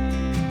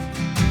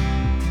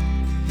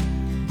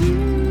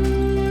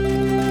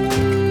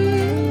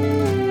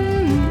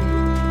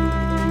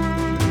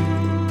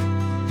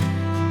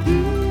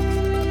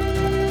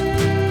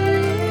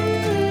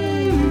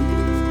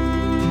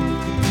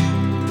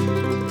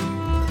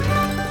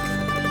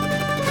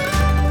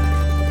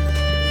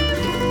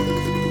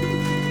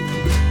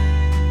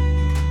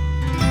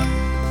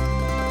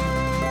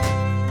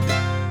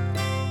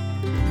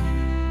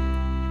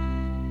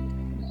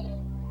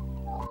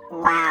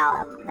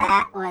 Wow,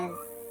 that was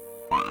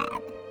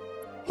sad.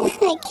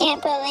 I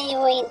can't believe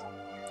we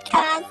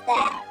caused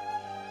that.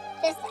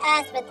 Just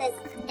us with this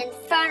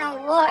infernal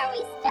war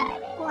we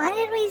started. Why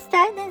did we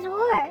start this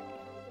war?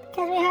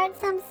 Because we heard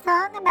some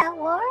song about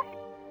war?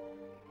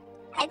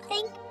 I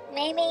think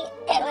maybe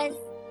it was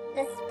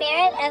the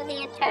spirit of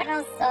the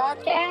eternal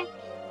soldier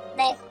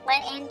that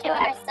went into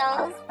our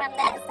souls from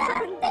that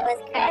song that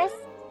was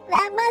cursed.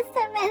 That must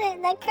have been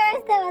it. The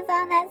curse that was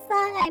on that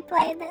song I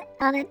played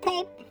on a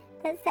tape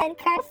that said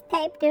curse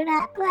tape do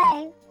not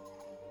play.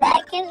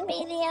 That can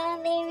be the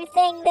only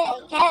thing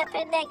that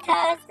happened that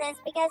caused this,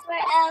 because we're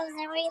elves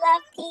and we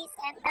love peace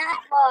and not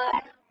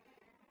war.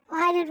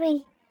 Why did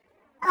we?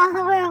 Oh,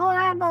 we're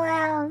horrible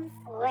elves.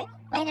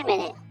 Wait a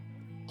minute.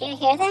 Do you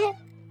hear that?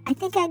 I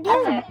think I do.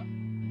 Over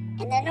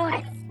in the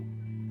north.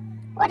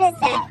 What is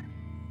that?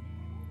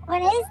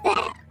 What is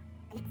that?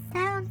 It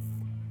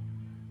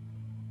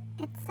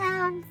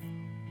sounds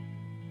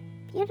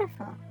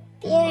beautiful.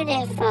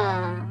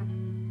 Beautiful.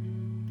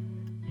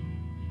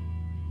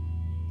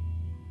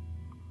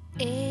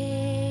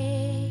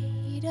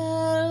 Edelweiss,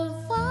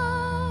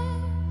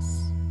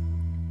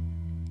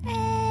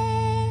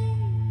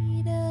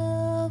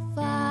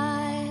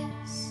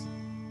 Edelweiss.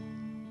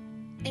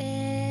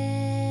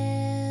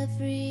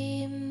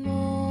 Every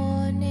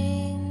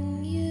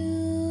morning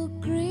you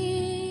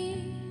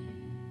greet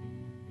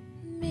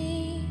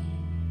me,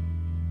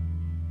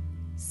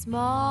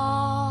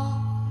 small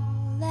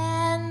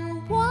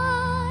and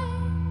white,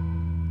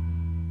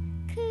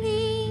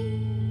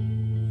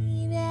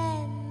 clean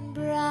and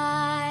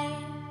bright.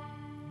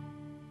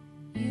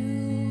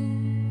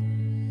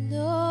 You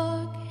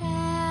look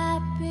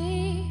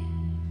happy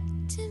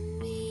to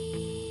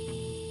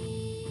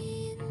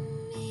meet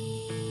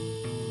me.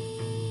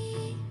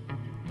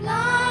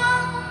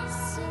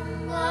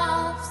 Blossom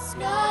of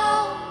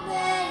snow,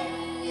 may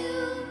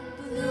you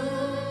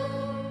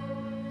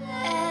bloom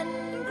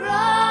and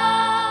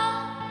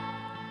grow,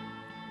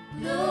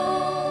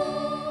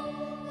 bloom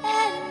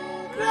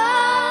and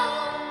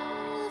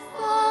grow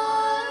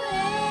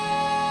forever.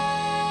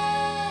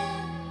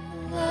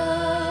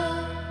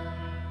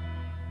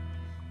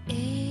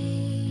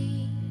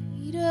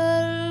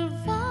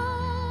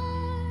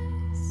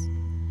 Edelweiss,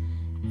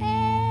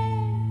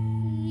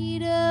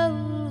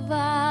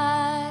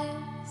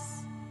 Edelweiss,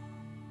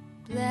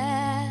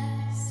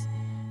 bless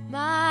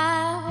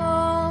my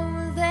home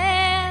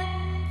then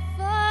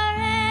forever.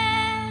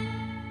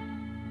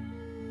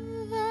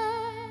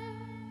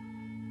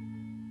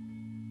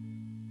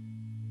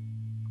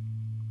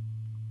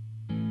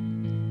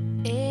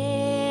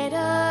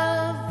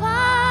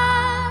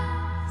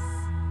 Edelweiss,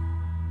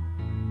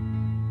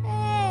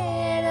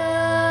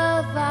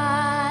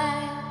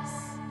 Edelweiss.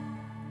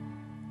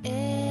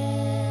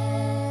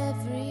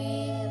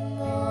 Every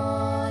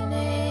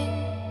morning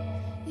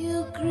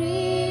you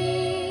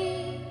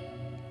greet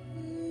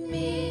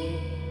me,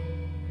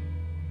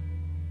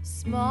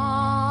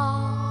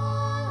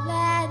 small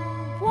and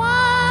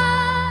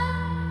white,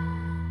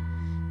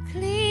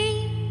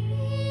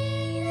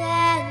 clean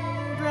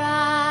and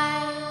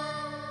bright.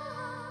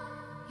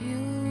 You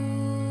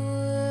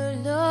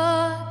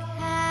look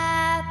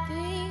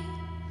happy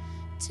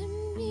to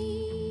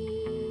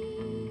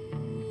meet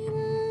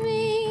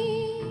me.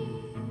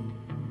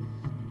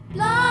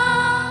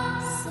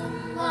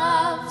 Blossom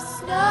of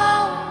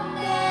snow,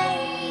 may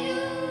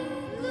you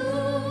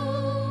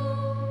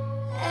bloom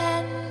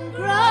and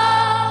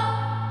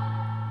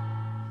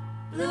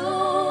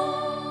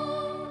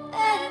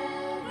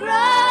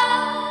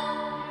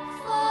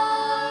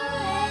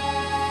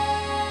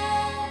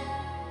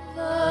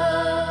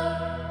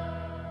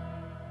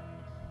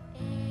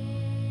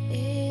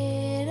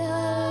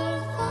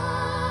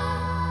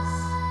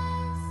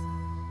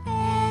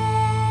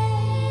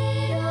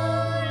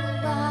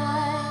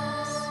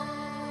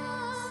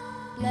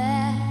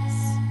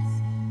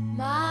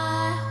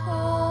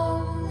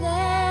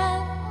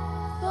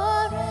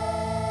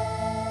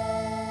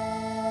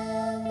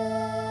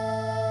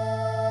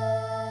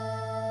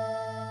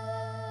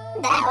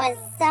That was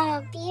so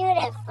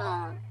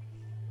beautiful.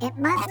 It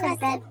must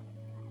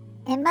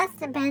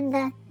have been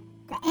the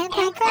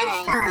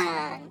anti-curse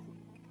song.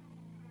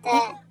 The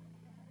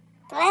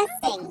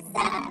blessing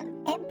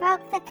song. It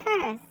broke the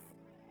curse.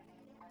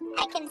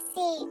 I can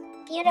see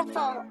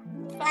beautiful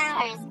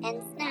flowers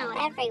and snow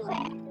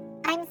everywhere.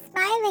 I'm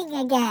smiling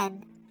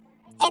again.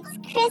 It's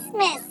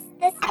Christmas.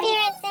 The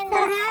spirit's in the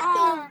so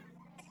hall.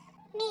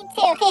 Me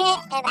too.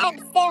 And I'm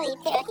silly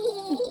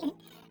too.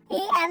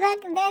 And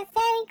look, there's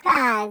Santa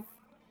Claus.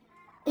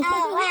 Oh,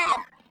 wow.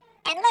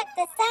 And look,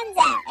 the sun's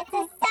out. It's a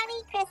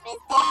sunny Christmas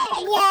day.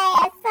 Yay,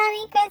 a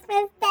sunny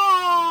Christmas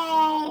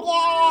day.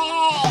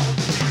 Yay.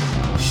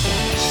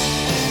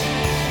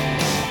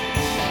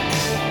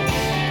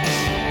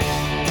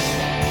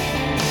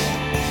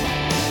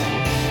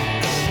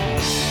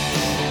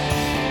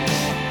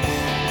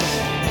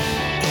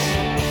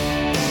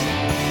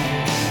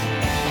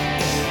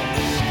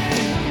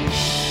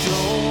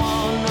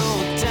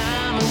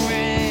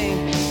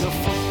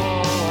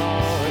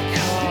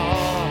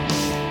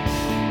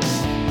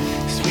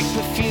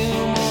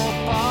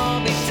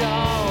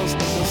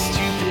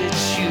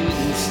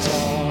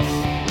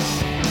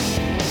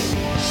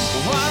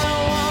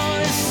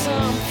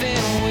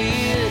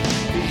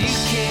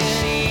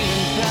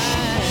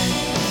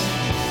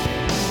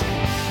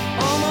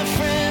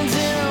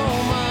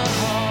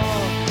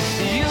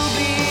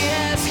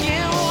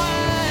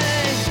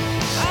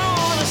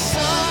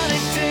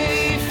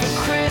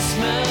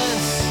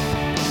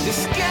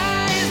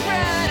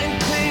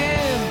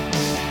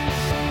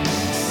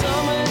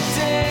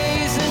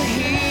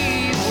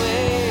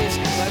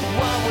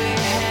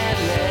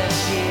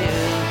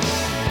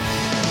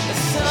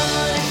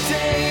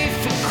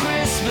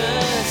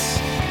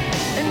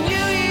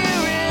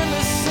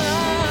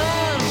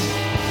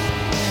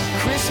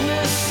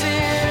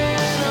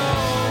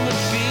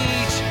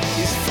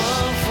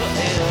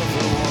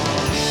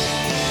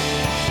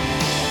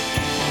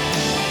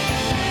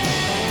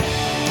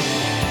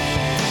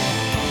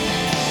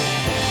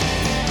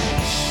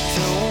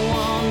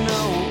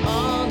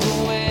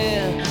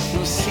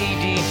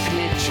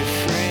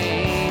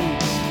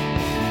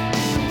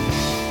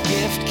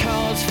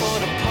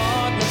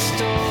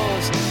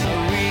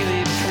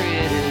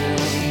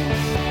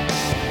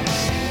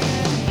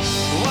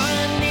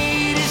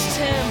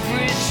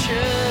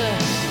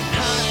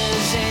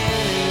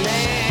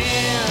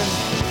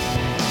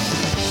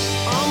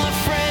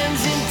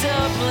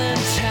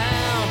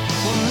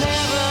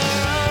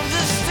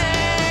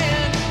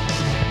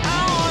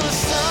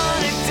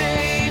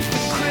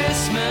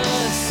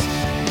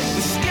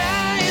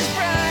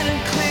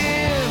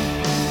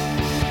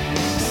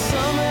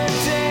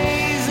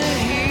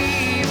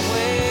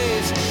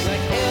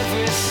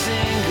 Every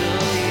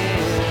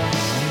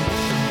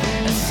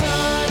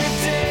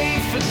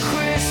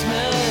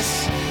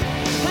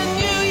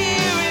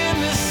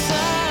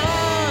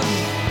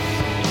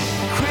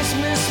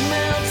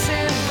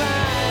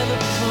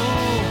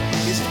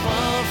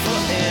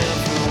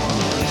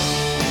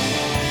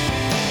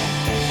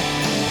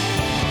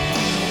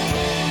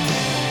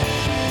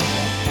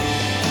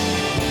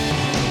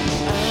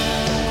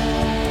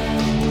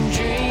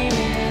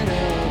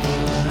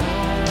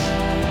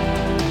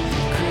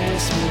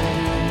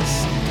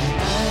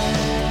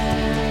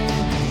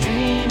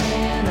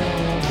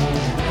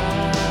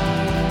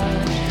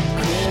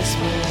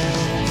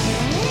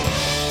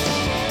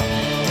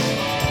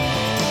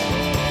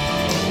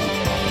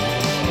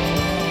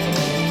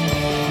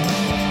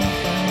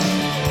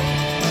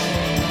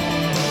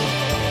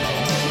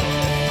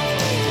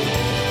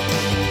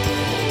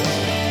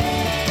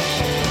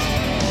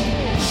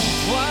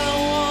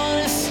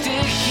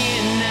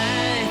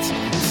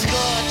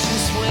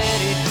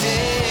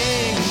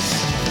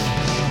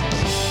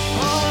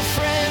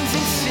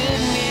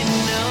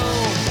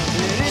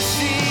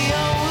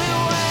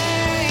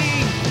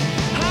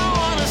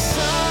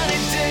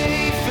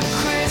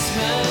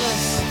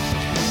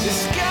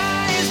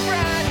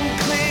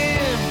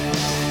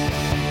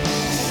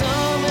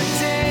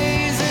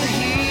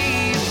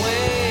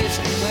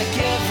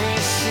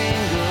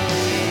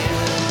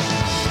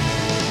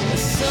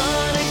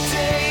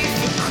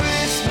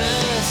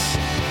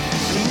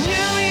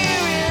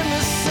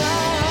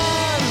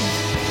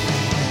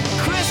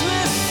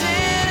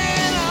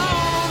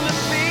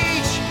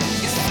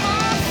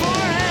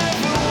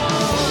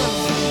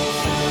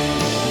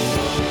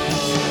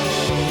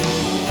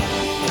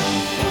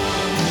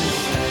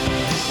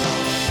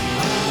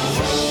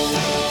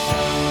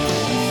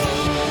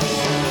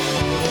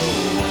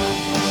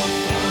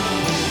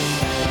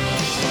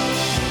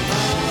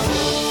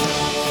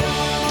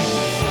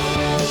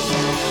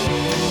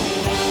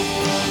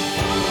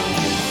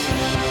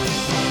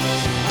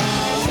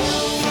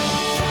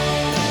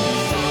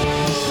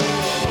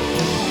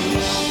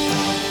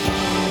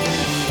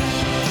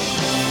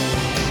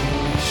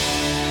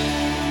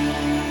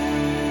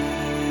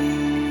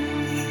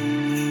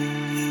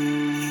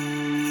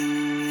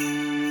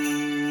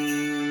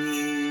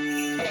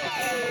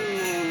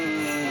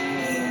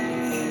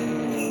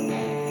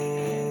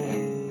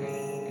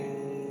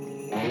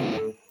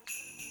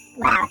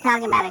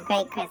talk about a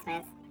great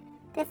Christmas.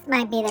 This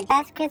might be the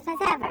best Christmas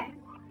ever.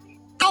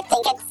 I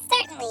think it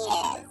certainly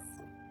is.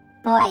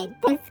 Boy,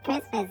 this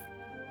Christmas,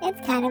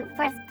 it's kind of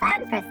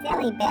fun for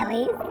silly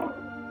Billies.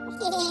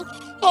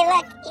 Hey,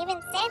 look,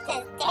 even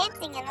Santa's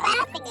dancing and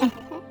laughing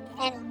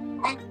and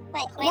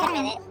wait a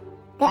minute.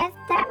 There's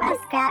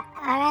thermostat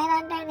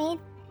right underneath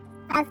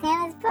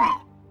Santa's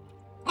foot.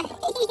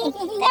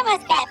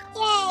 Thermostat,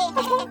 yay!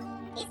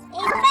 He's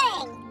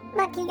playing.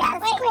 Look, he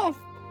got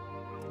squished.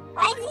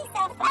 Why is he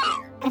so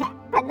flat?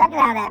 But look at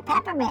all that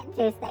peppermint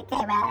juice that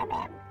came out of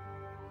him.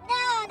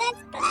 No,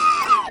 that's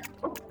blood.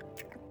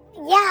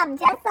 Yum,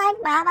 just like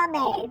Mama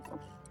made.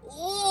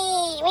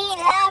 Yee, we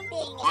love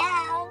being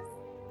elves.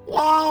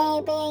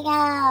 Yay, being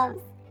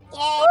elves.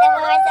 Yay, the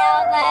war's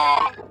over.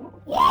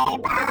 Yay,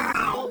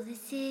 bye.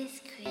 This is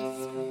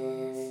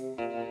Christmas.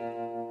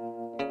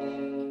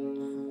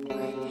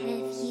 What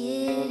have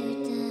you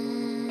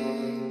done?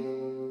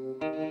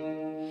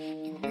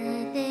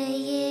 Another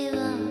year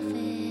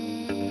over,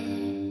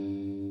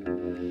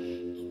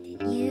 and the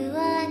new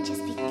one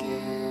just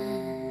begun.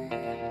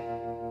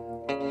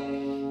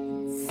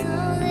 So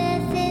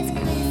this is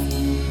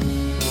Christmas,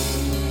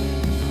 and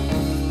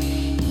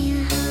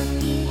I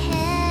hope you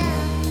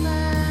have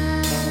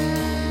fun.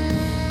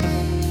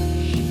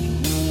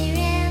 Near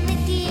and the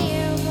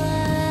dear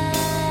ones,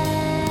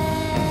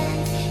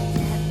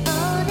 the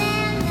old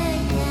and the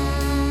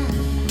young.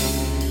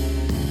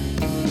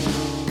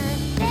 A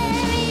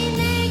very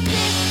Merry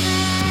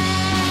Christmas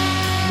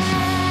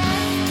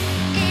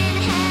and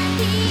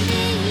Happy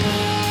New Year.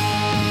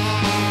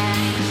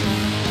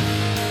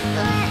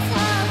 Let's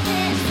hope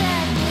it's a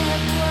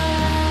good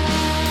one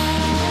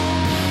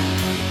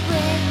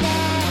with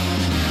that.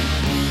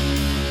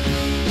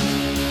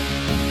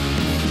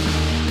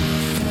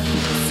 So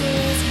this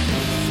is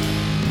Christmas.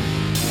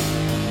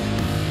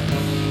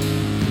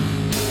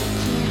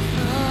 Can't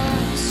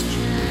fall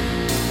strong.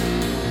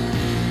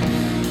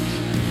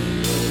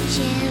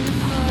 Reaching the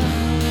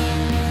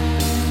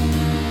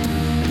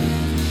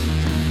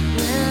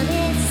world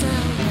is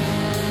alright.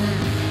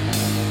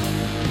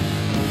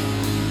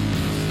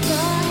 So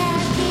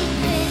happy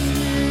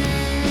Christmas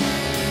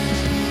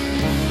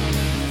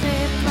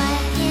for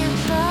black and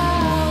for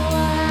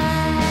white,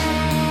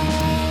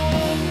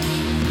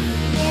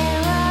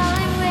 yellow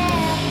and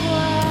red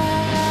ones.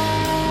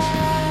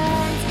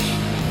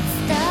 Let's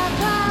stop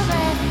all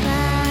the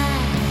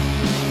fight.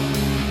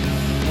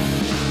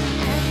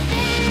 A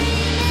very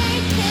Merry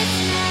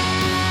Christmas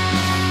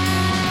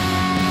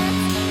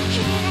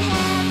and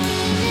Happy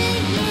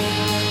New Year.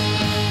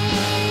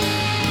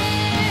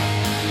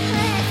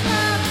 Let's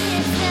hope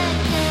it's a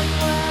good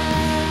one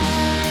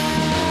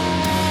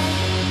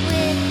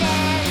with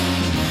that.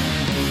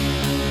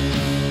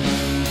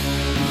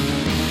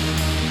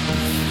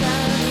 So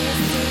this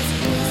is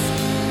Christmas.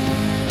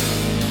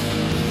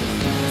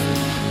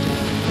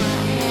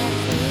 What have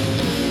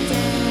we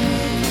done?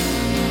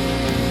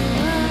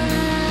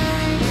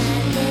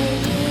 Another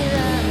year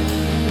over,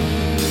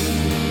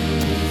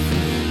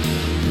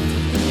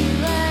 you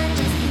are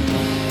just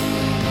begun.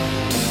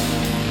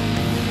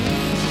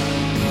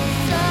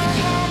 So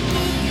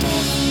happy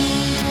Christmas.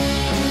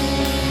 We hope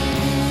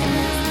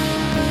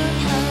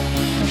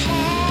you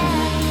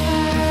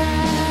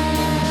have fun.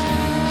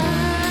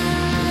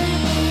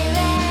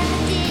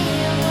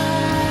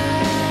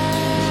 Near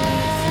and the dear ones,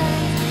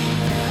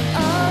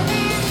 the old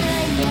and the young. Merry Christmas and Happy New Year. Let's hope it's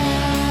a good one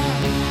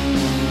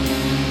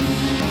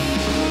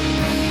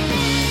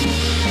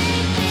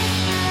with that.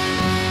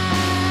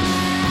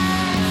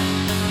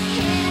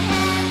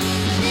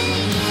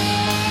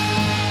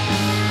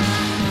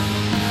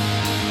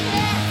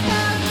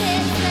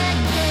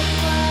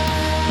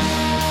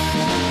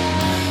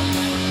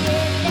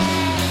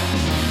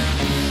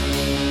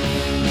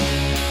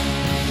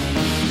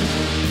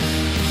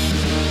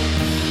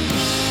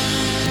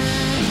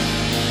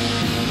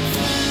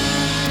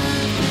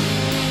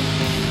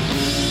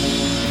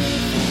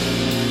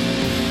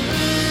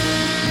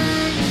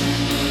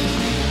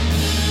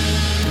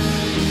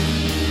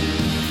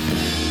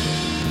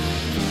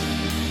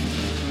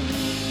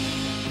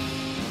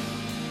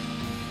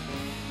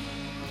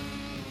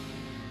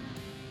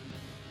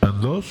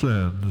 And thus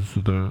ends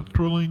the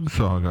thrilling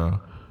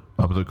saga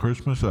of the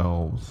Christmas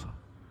elves.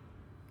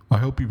 I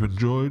hope you've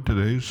enjoyed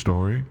today's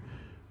story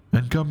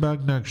and come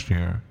back next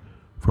year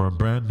for a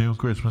brand new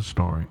Christmas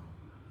story.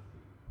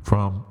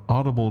 From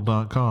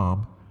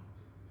audible.com,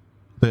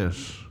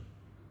 this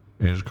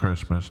is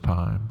Christmas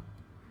time.